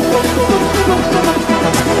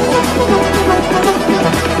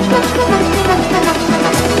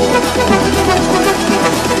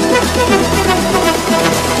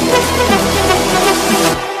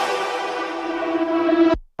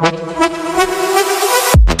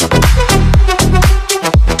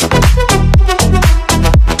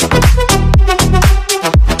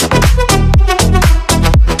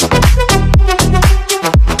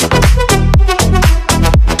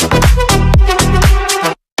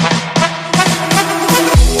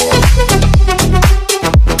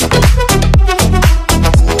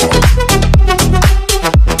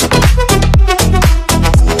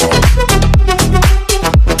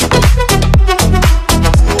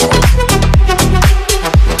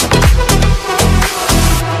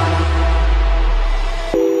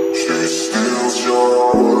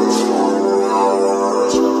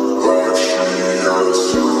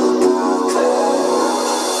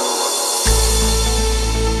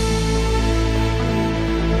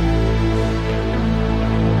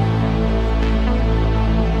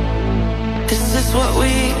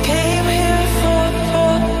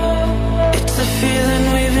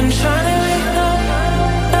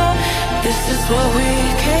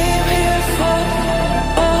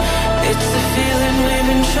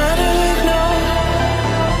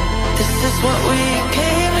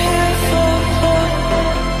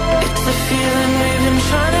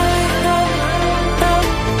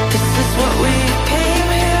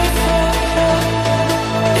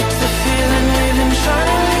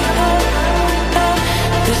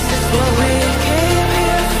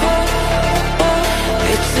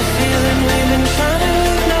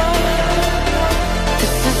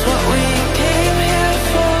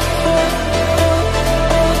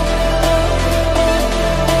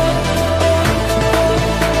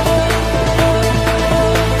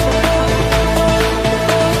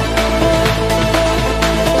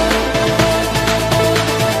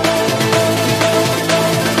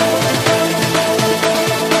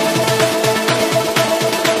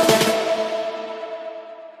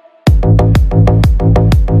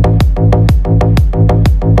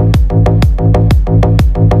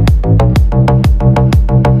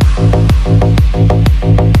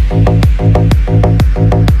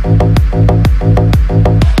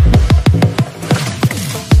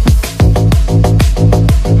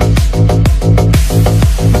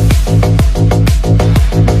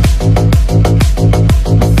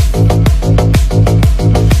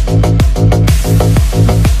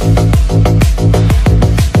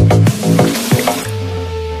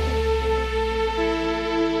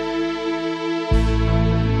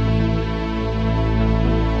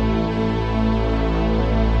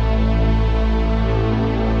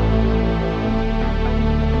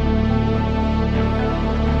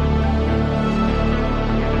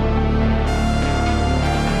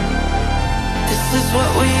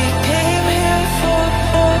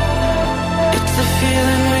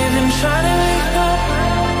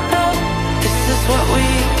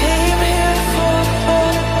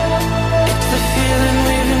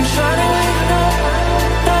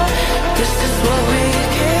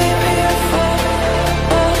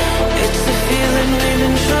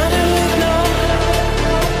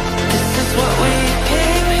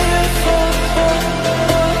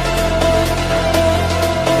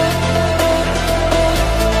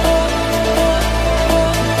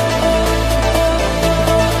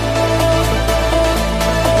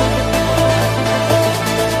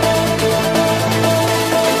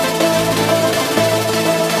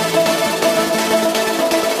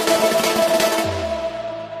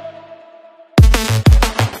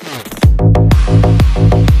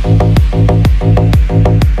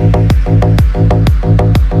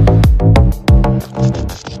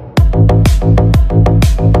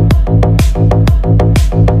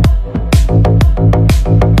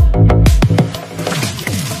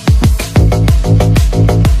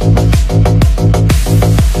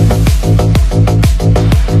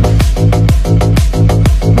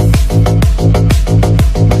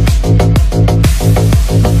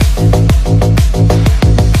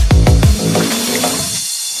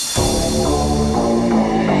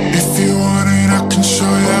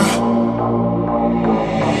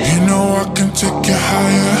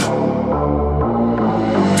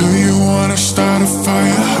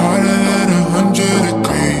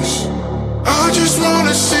 I just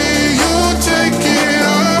wanna see you take it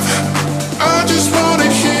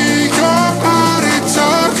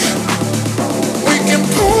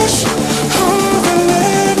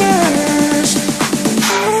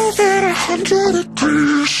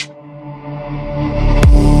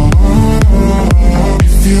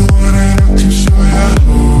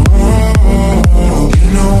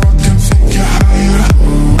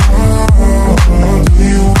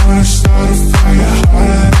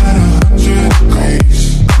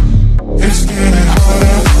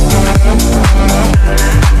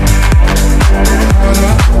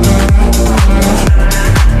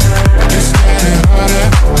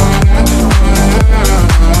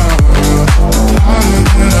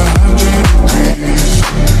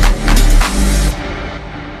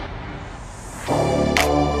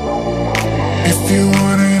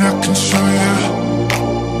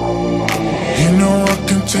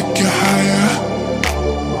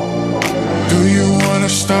Do you wanna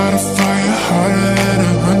start a fire hotter than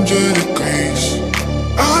 100 degrees?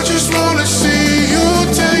 I just wanna see you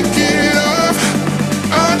take it off.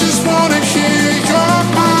 I just wanna hear your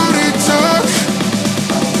body talk.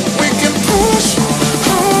 We can push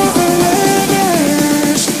all the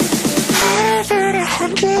limits, higher than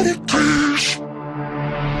 100 degrees.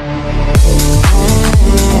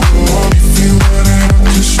 If you want it, I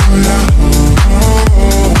can show ya.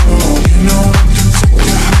 You know I can take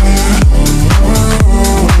you higher.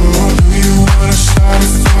 Do you wanna start a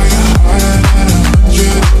fire hotter than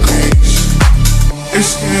 100 degrees?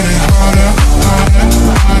 It's getting hotter, hotter,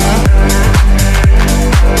 hotter,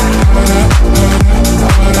 hotter, hotter,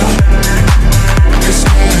 hotter. It's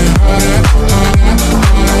getting hotter, hotter,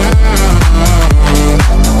 hotter,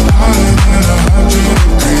 hotter than 100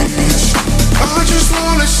 degrees. I just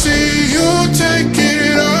wanna see you take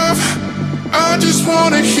it off. I just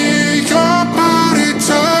wanna hear your body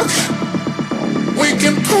talk. We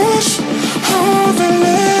can push all the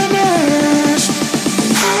limits,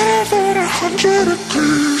 higher than 100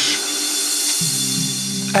 degrees.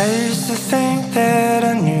 I used to think that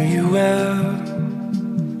I knew you well,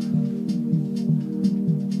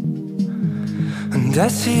 and I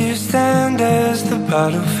see you stand as the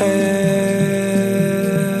bottle fell.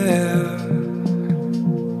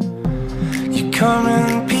 You come in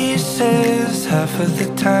pieces half of the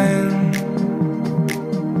time.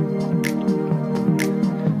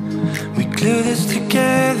 We glue this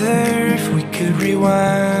together if we could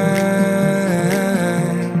rewind.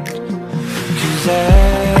 'Cause I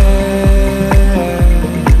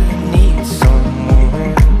need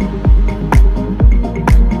someone.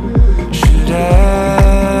 Should I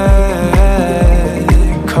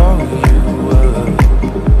call you up?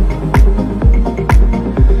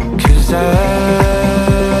 'Cause I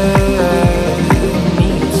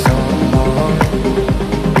need someone.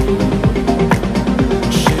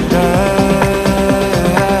 Should I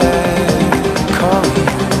call you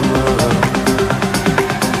up?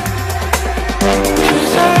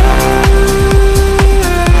 'Cause I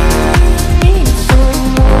need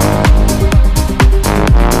someone.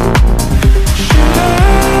 Should I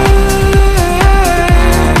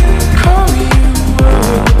call you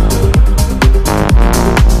up?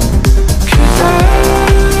 'Cause I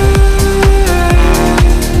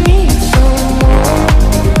need someone.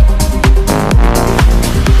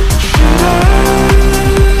 Should I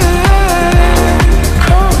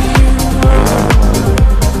call you up?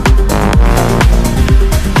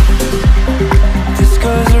 This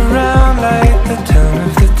goes around like the turn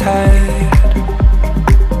of the tide.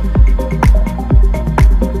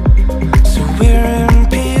 So we're in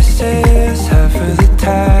pieces half of the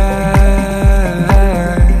time.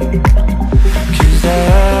 'Cause I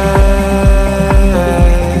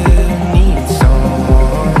need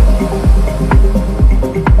someone.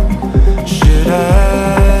 Should I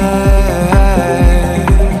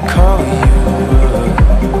call you up?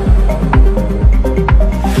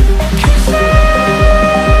 'Cause I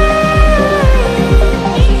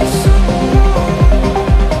need someone.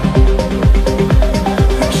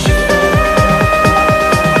 Should I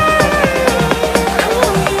call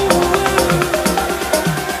you up?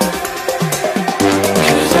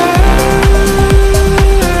 'Cause I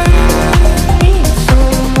need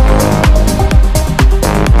someone.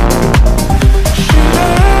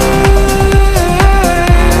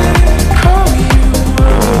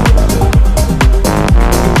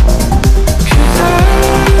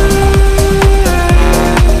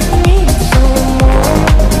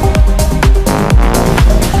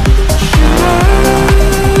 Should I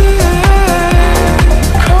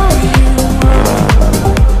call you up?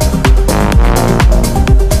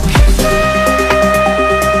 'Cause I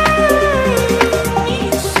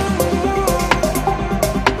need someone.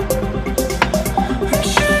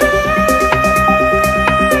 Should I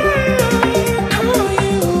call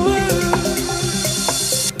you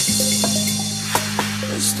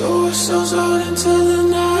Let's throw ourselves out into the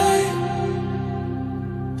night.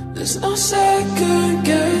 There's no second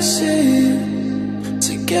guessing.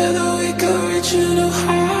 Together we could reach a new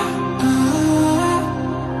high.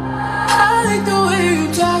 I like the way you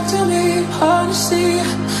talk to me, honestly.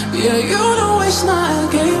 Yeah, you don't waste not a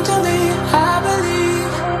game to me, I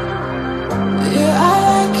believe. Yeah, I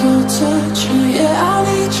like your touch, and yeah, I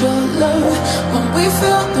need your love. When we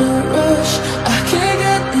feel the rush, I can't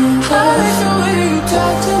get enough. I like the way you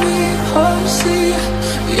talk to me, honestly.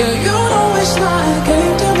 Yeah, you don't waste not a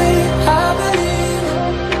game to me, I believe.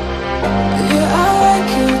 Yeah, I like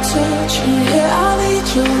your touch, and yeah, I need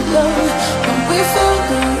your love. When we feel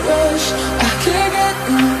the rush, I can't get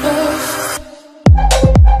enough.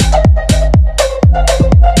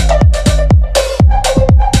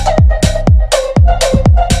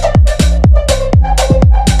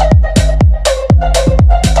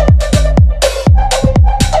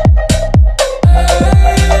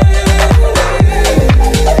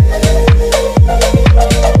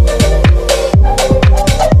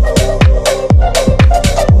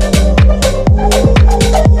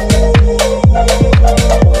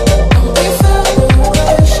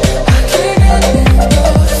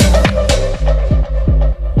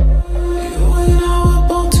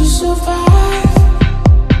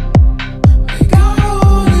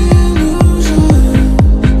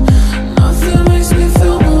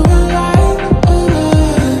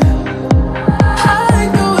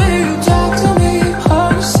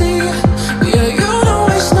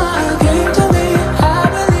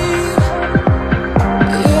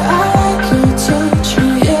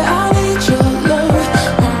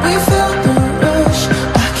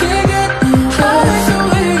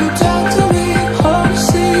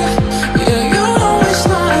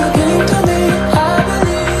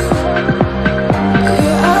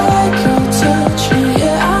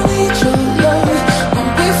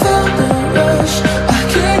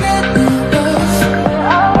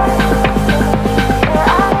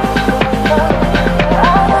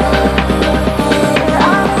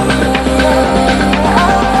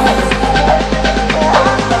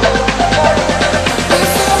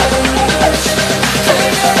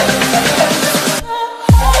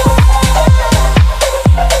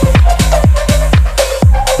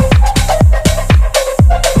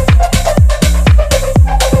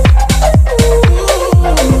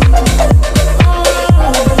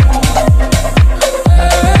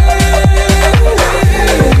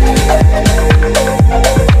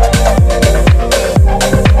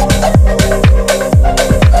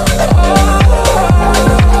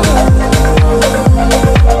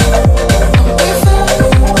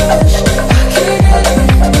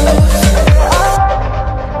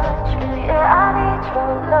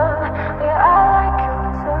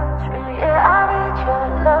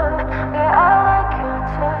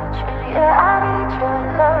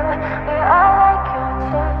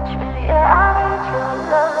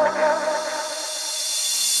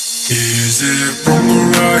 Is it wrong or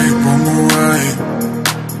right, wrong or right?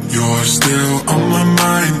 You're still on my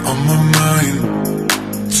mind, on my mind.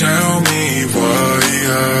 Tell me why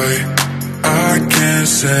I can't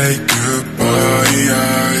say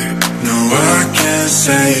goodbye. No, I can't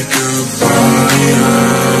say goodbye.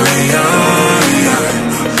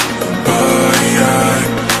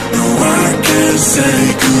 No, I can't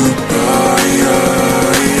say goodbye.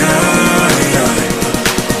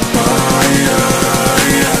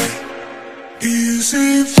 Is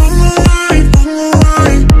it wrong or right, wrong or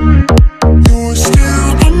right? You're still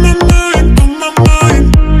on my mind, on my mind.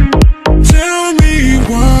 Tell me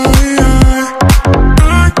why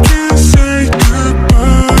I can't say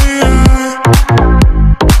goodbye.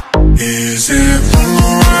 Is it wrong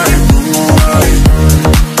or right, wrong or right?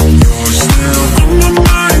 You're still on my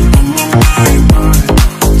mind, on my mind.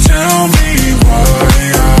 Tell me why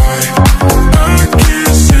I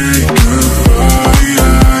can't say goodbye.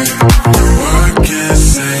 No, I can't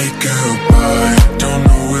say goodbye. Don't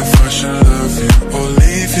know if I should love you or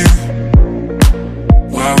leave you.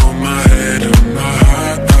 Why will my head and my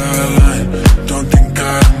heart align? Don't think I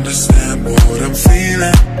understand what I'm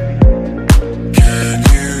feeling. Can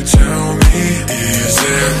you tell me? Is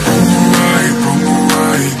it wrong or right, wrong or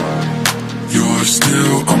right? You're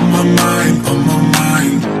still on my mind, on my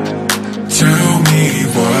mind. Tell me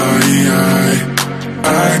why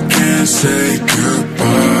I can't say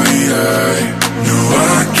goodbye. No,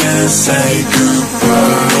 I can't say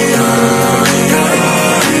goodbye.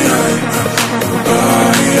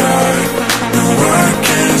 No, I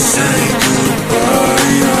can't say goodbye.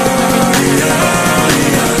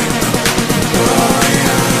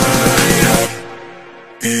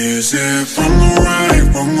 Is it wrong or right,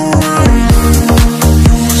 wrong or right?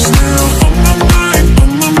 You're still on my mind, on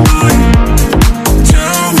my mind.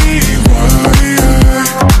 Tell me why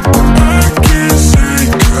I can't say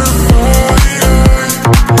goodbye.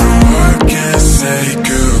 No, I can't say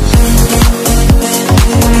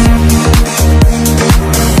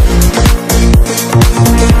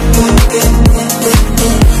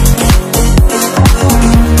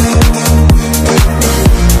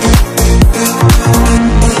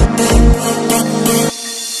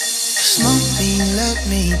Smoke me, let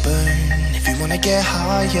me burn. If you wanna get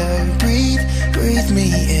higher, breathe, breathe me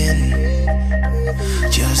in.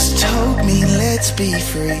 Just hold me, let's be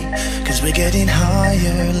free. Cause we're getting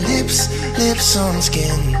higher. Lips, lips on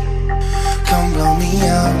skin. Come blow me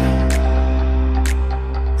out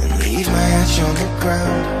and leave my ash on the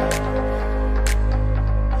ground.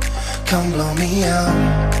 Come blow me out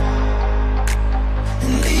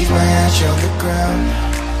and leave my ash on the ground.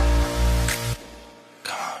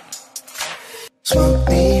 Smoke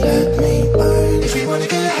me, let me burn. If you wanna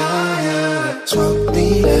get higher, smoke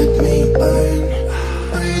me, let me burn.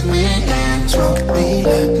 Breathe me in. Smoke me,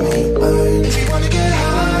 let me burn. If you wanna get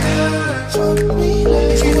higher, smoke me,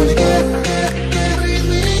 if you wanna get breathe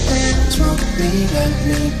me in. Smoke me, let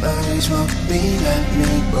me burn. Smoke me, let me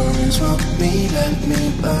burn. Smoke me, let me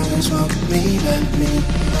burn. Smoke me, let me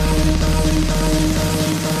burn, burn, burn,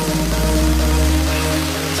 burn, burn, burn,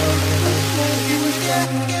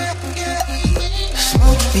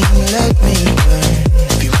 Smoke me, let me burn.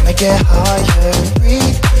 If you wanna get higher,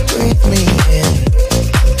 breathe, breathe me in.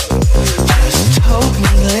 Just hold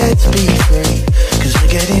me, let's be free. Cause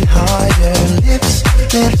we're getting higher. Lips,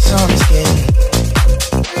 lips on skin.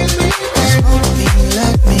 Smoke me,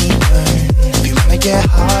 let me burn. If you wanna get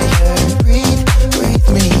higher, breathe, breathe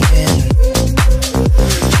me in.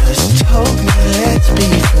 Just hold me, let's be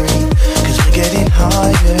free. Cause we're getting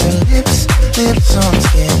higher. Lips, lips on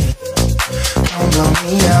skin. Come blow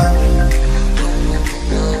me out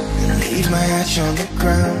and leave my ash on the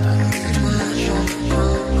ground.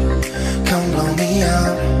 Come blow me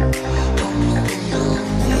out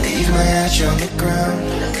and leave my ash on the ground.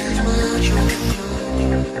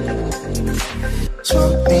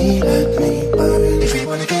 Smoke me, let me burn. If you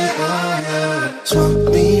wanna get higher,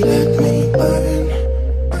 smoke me, let me burn.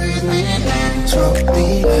 Breathe me in. Smoke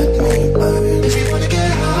me, let me burn. If you wanna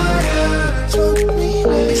get higher, smoke me,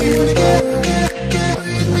 if you wanna get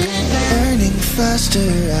burning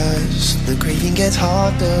faster as the craving gets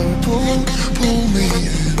harder. Pull me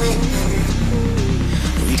in.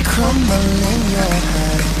 We crumble in your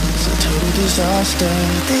hands. A total disaster.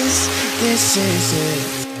 This is it.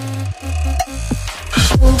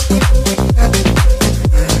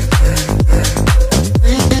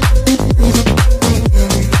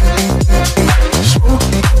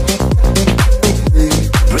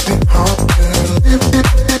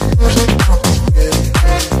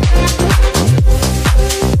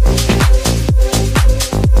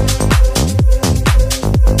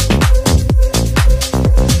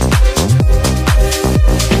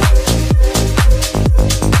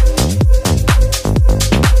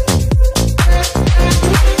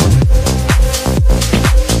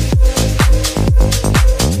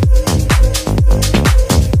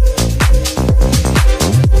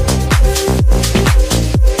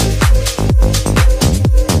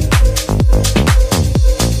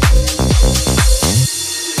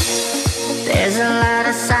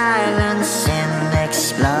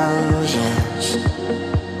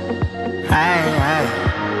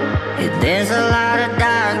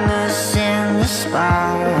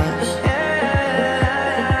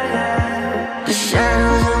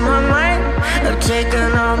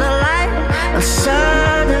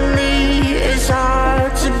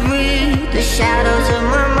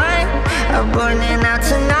 burning out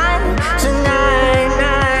tonight, tonight,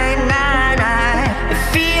 night, night, night. It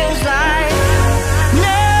feels like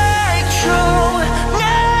nitro,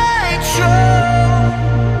 nitro.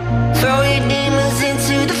 Throw your demons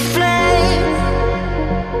into the flame,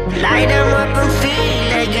 light them up and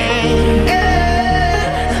feel again.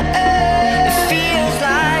 It feels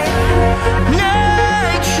like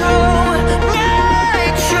nitro,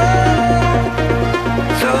 nitro.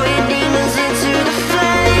 Throw your demons into the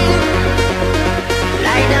flame,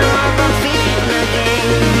 light them up and feel again.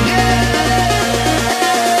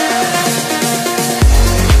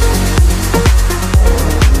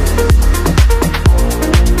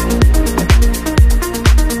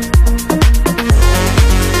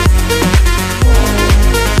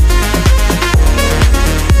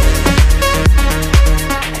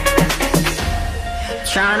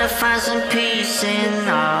 Trying to find some peace in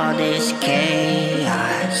all this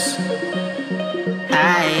chaos.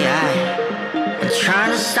 I'm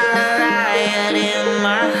trying to start a riot in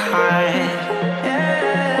my heart.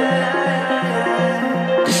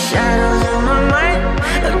 The shadows in my mind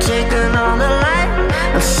have taken all the light,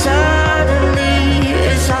 and suddenly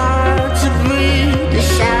it's hard to breathe. The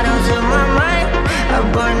shadows in my mind are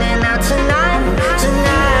burning out tonight,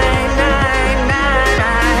 tonight, night, night,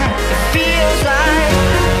 night. It feels like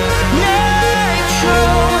nitro,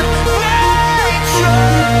 nitro.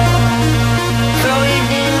 Throw your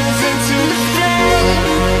demons into the flame,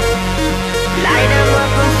 light them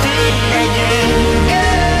up and feel again.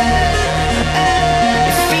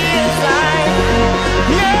 It feels like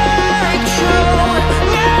nitro,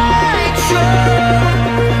 nitro.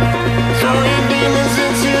 Throw your demons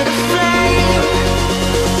into the flame,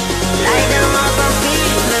 light them up and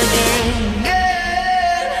feel again.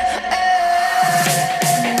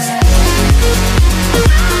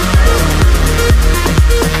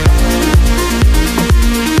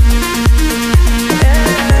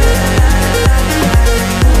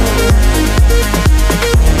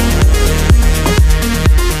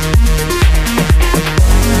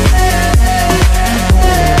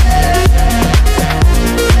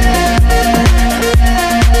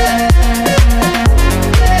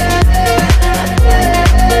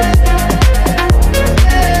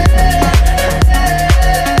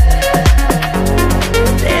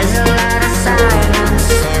 There's a lot of silence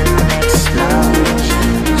and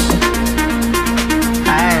explosions.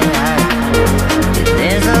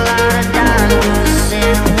 There's a lot of darkness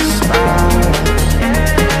in the spark.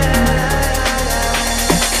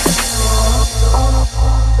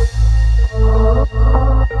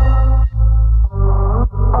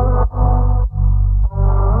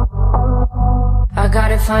 I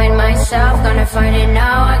gotta find myself, gonna find it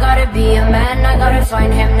now. I gotta be a man, I gotta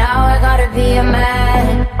find him now. I gotta be a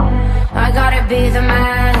man, I gotta be the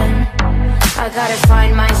man. I gotta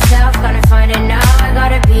find myself, gonna find it now. I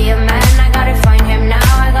gotta be a man, I gotta find him now.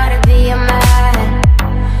 I gotta be a man,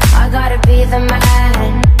 I gotta be the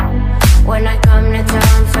man. When I come to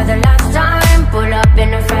town for the last time, pull up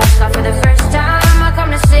in a fast car for the first time. I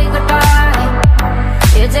come to say goodbye,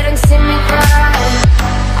 you didn't see me cry.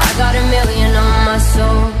 I got a million on my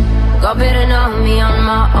soul, God better know me on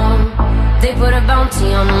my own. They put a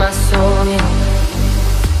bounty on my soul, yeah.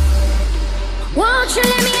 Won't you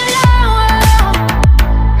leave me alone?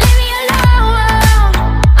 Leave me alone.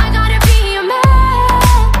 I gotta be a man,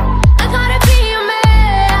 I gotta be a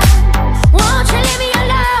man. Won't you leave me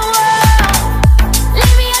alone?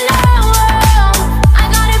 Leave me alone. I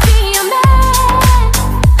gotta be a man,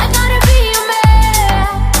 I gotta be a man.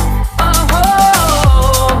 Oh, oh,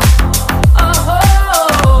 oh,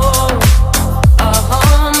 oh,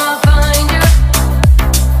 I'ma find you.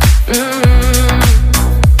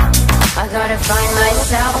 I gotta find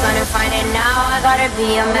myself, gotta find it now. I gotta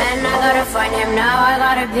be a man, I gotta find him now. I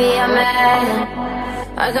gotta be a man,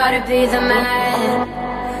 I gotta be the man.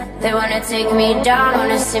 They wanna take me down,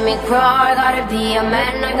 wanna see me crawl. I gotta be a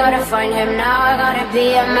man, I gotta find him now. I gotta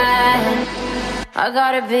be a man, I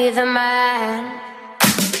gotta be the man.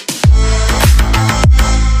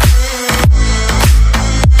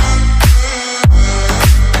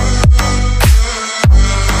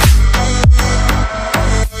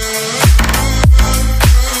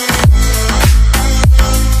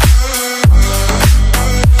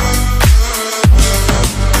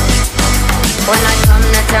 When I come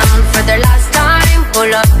to town for the last time,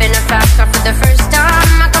 pull up in a fast car for the first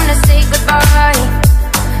time. I come to say goodbye,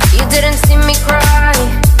 you didn't see me cry.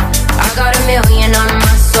 I got a million on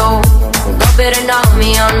my soul, God better know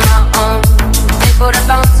me on my own. They put a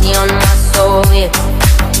bounty on my soul, yeah.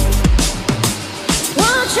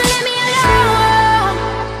 Won't you leave me alone?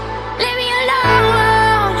 Leave me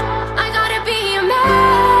alone. I gotta be a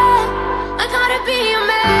man, I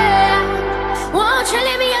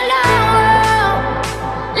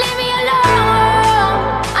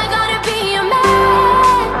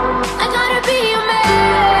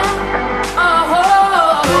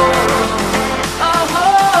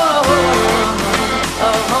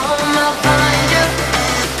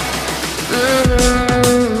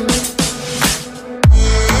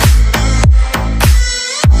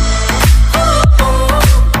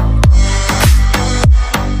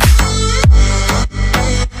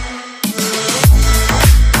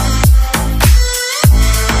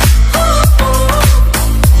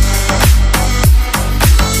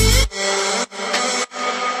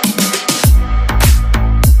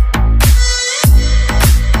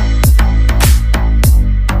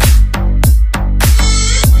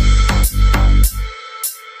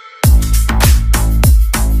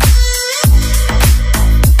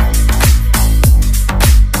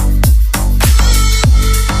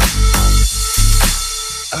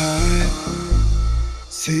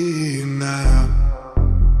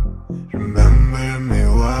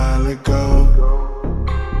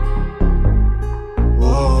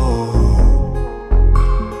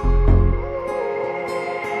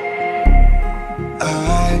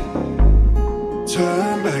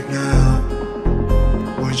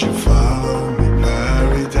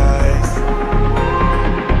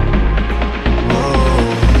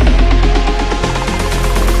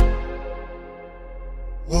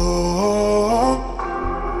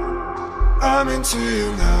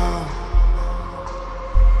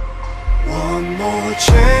more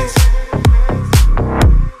chance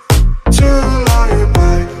to love you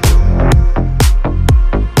back.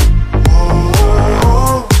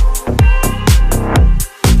 Whoa,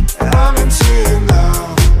 I'm into you now.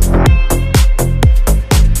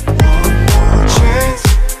 One more chance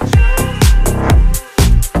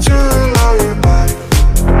to love you back.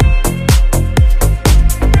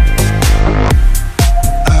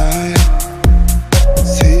 I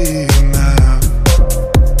see you now.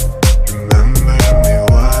 Remember me a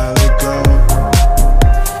while ago.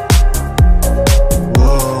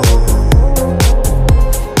 Whoa.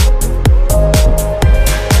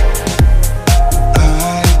 I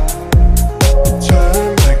turn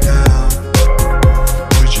back now.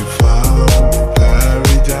 Would you follow me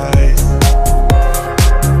paradise?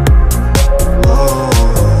 Whoa.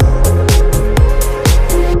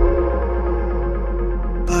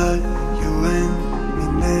 But you and me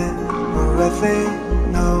never think,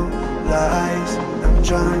 no lies. I'm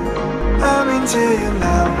drunk, I'm into you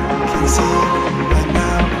now. Can see right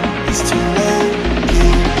now it's too late.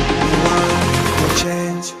 Give me one more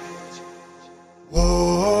chance.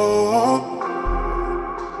 Whoa,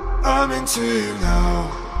 I'm into you now.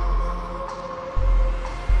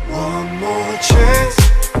 One more chance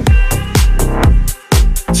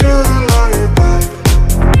to love you back.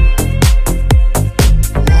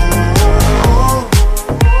 Whoa,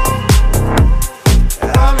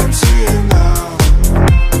 I'm into you now.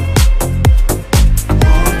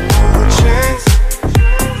 One more chance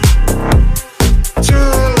to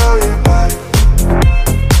love you back.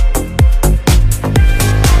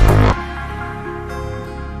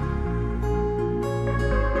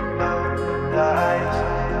 No lies.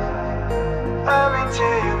 I'm into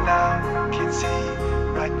you now. Can see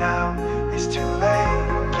right now it's too late.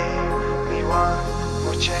 Give me one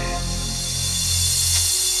more chance.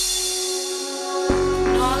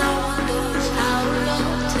 All I wonder is how long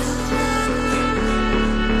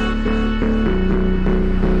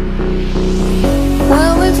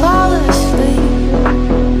when we fall asleep,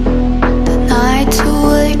 the nights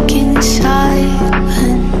awake in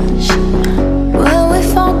silence. When we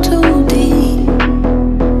fall too deep,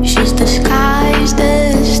 she's disguised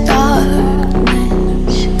as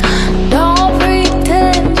darkness. Don't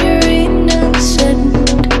pretend you're innocent.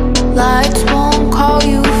 Lights won't call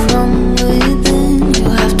you from within. You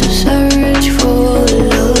have to search for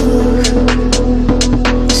love.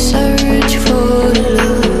 Search for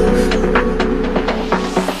love.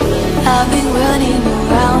 I've been running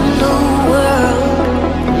around the world.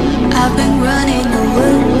 I've been running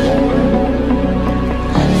away.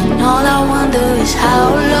 And all I wonder is how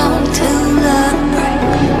long till I break.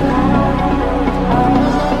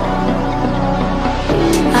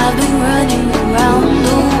 I've been running around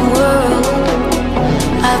the world.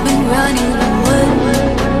 I've been running away.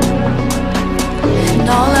 And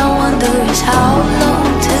all I wonder is how long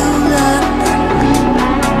till I break.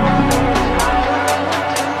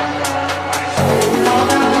 And all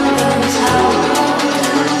I wonder is how long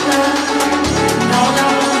till I break. And all I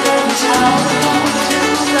wonder is how long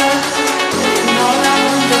till I break. And all I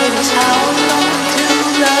wonder is how long till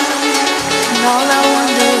I break. And all I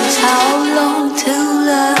wonder is how long till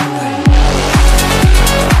I break.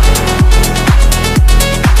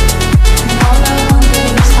 And all I wonder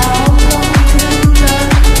is how long till I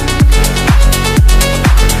break.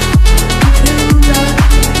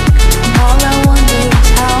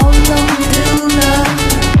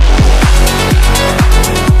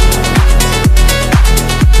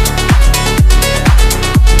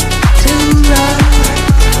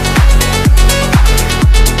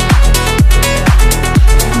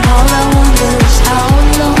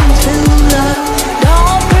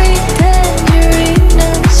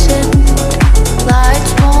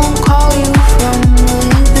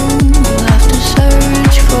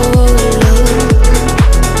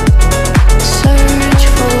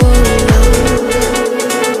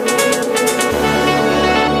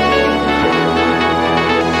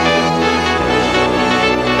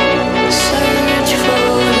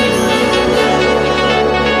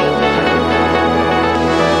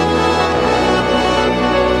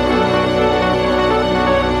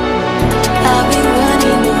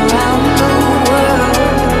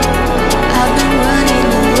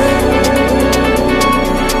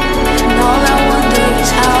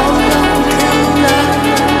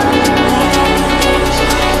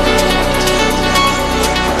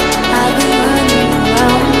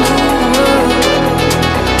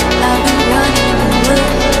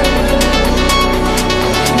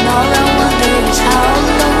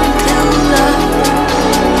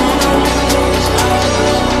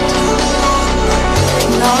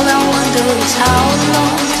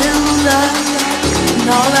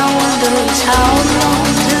 all I wonder is how long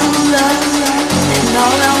till love. And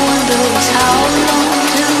all I wonder is how long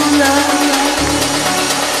till love.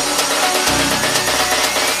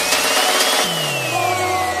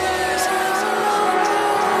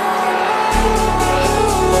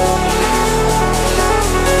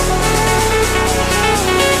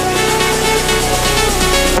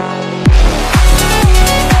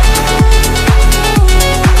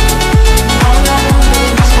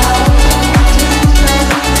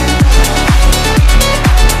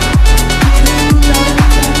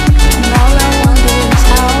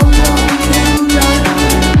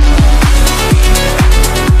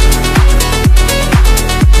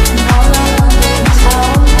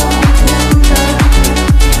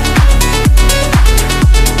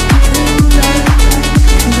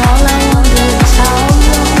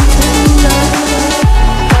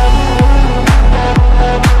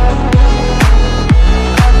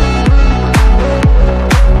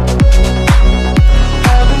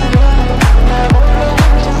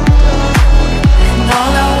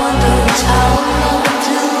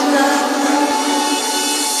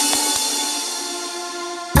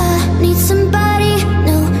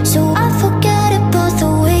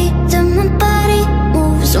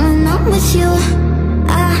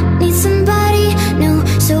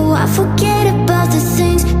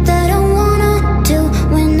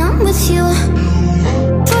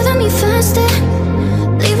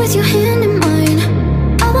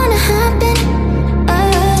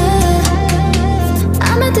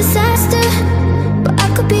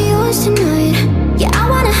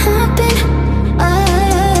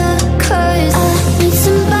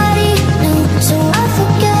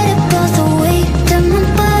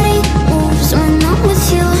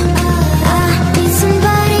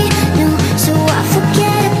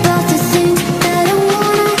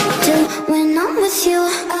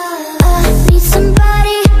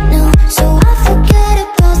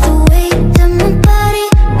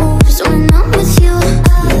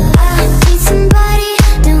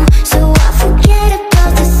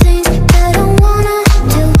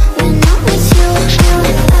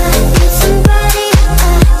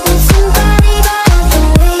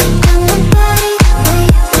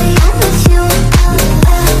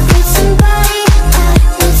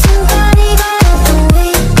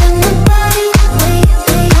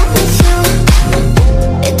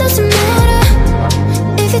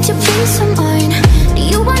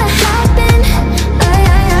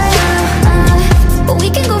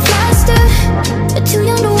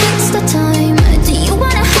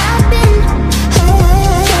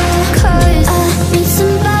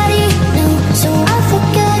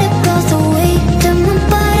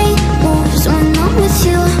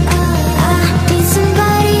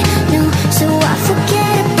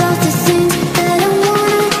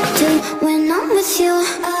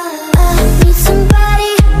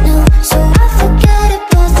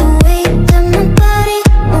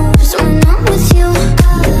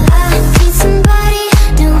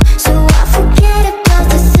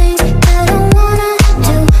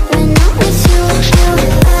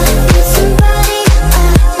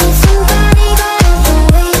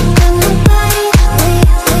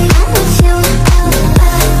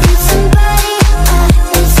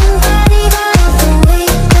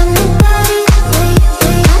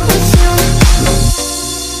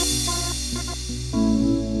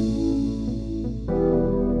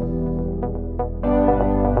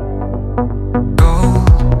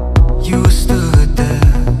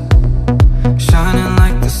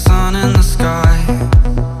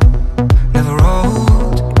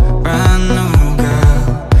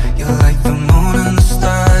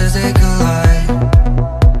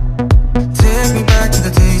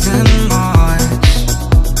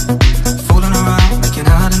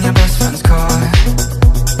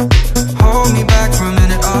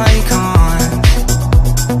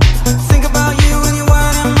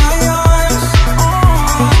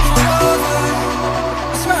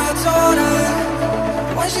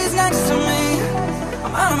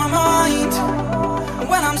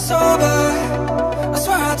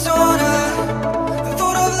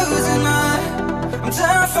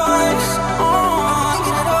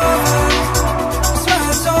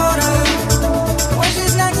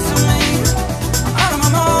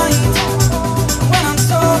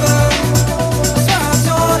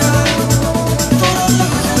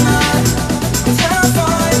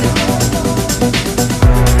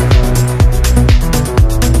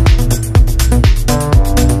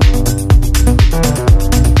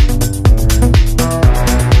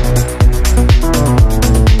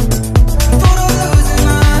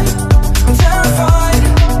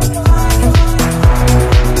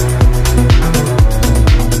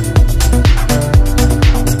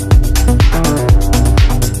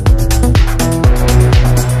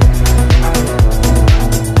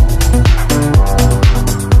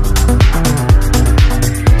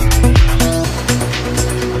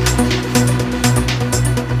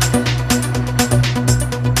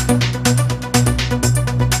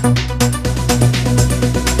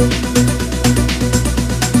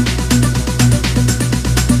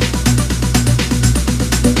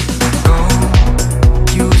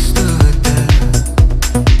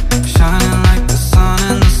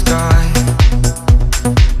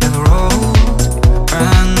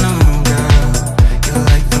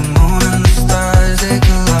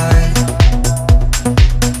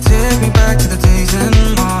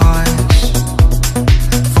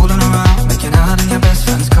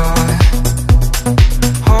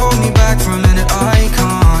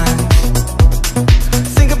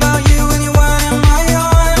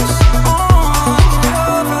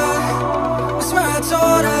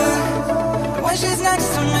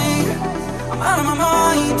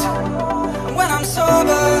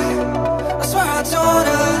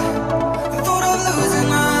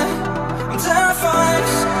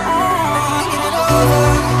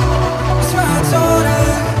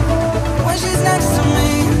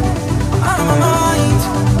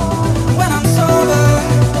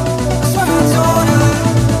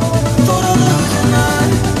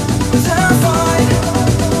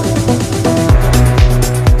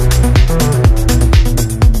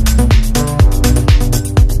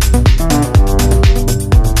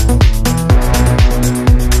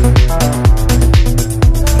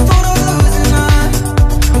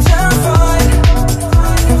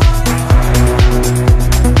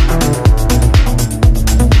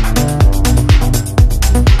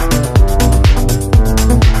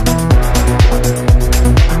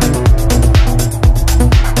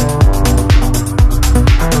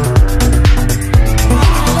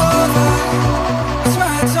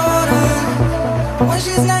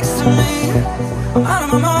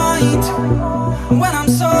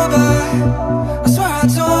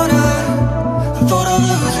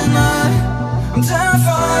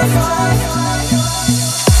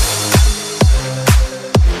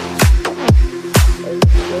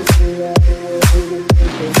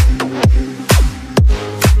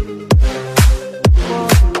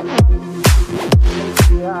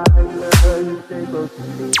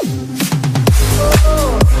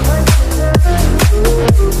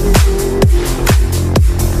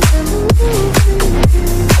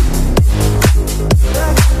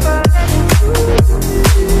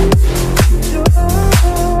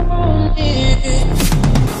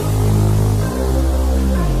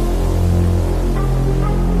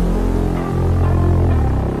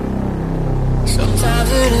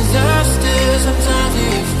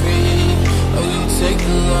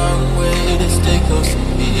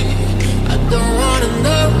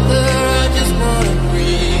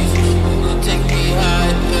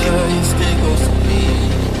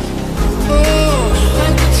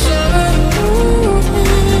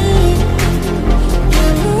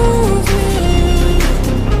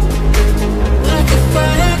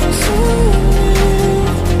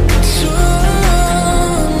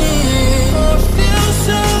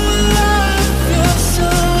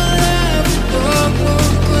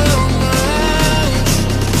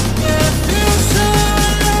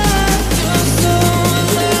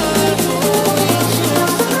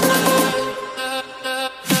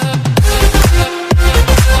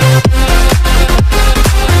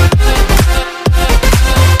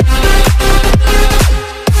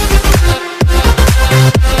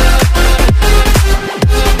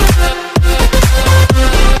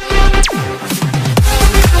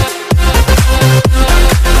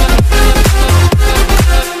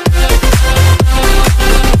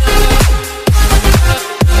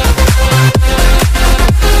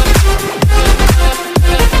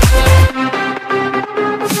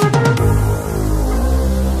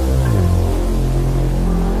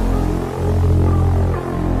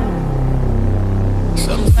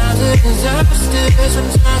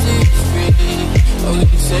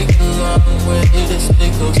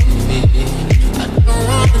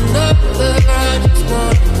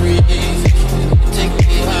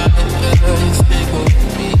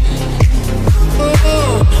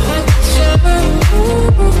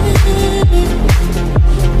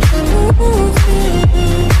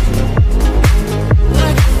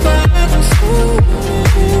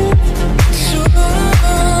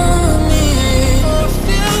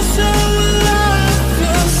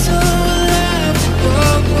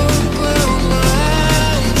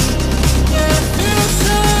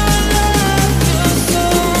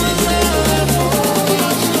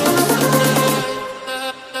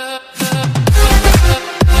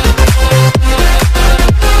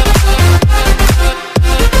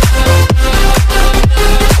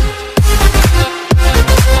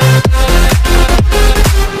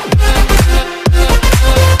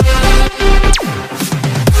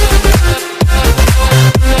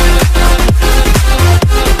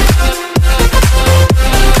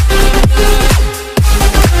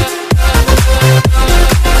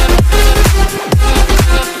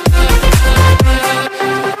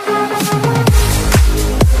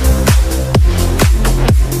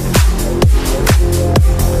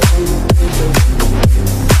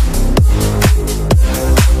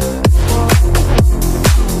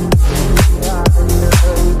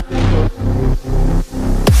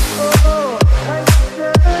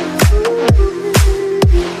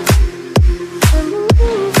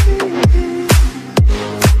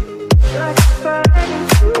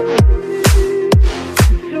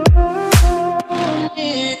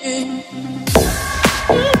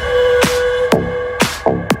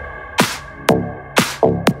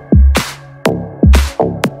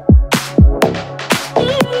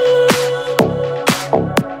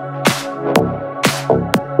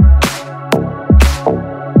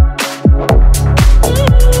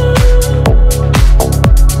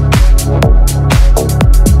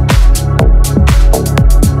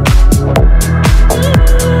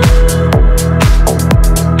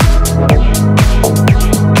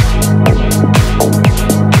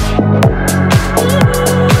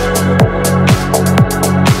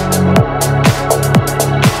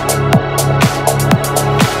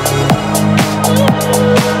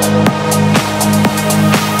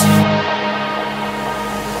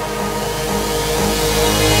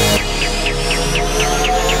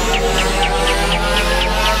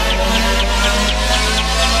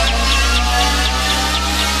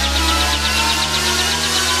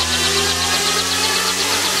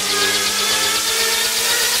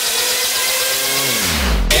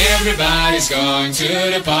 Everybody's going to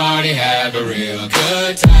the party, have a real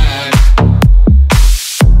good time.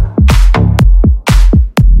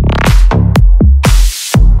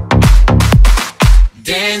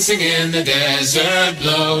 Dancing in the desert,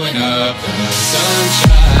 blowing up the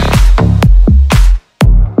sunshine.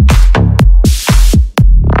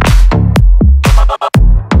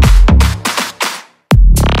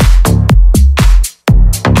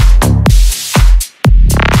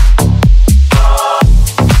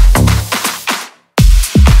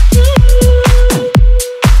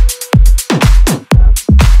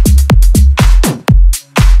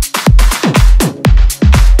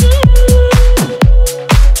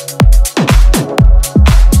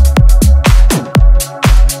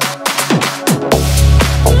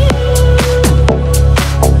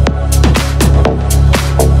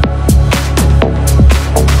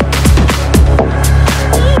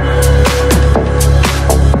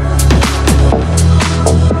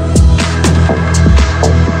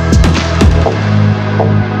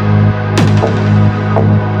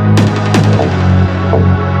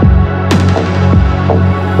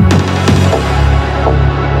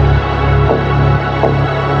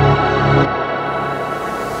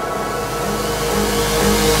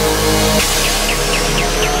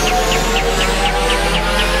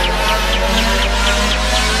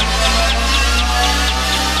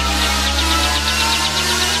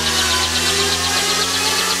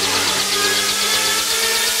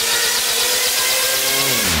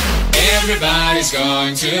 Everybody's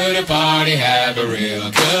going to the party, have a real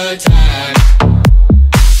good time.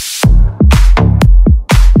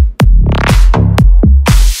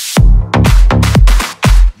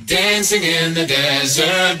 Dancing in the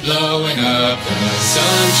desert, blowing up the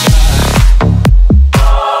sunshine.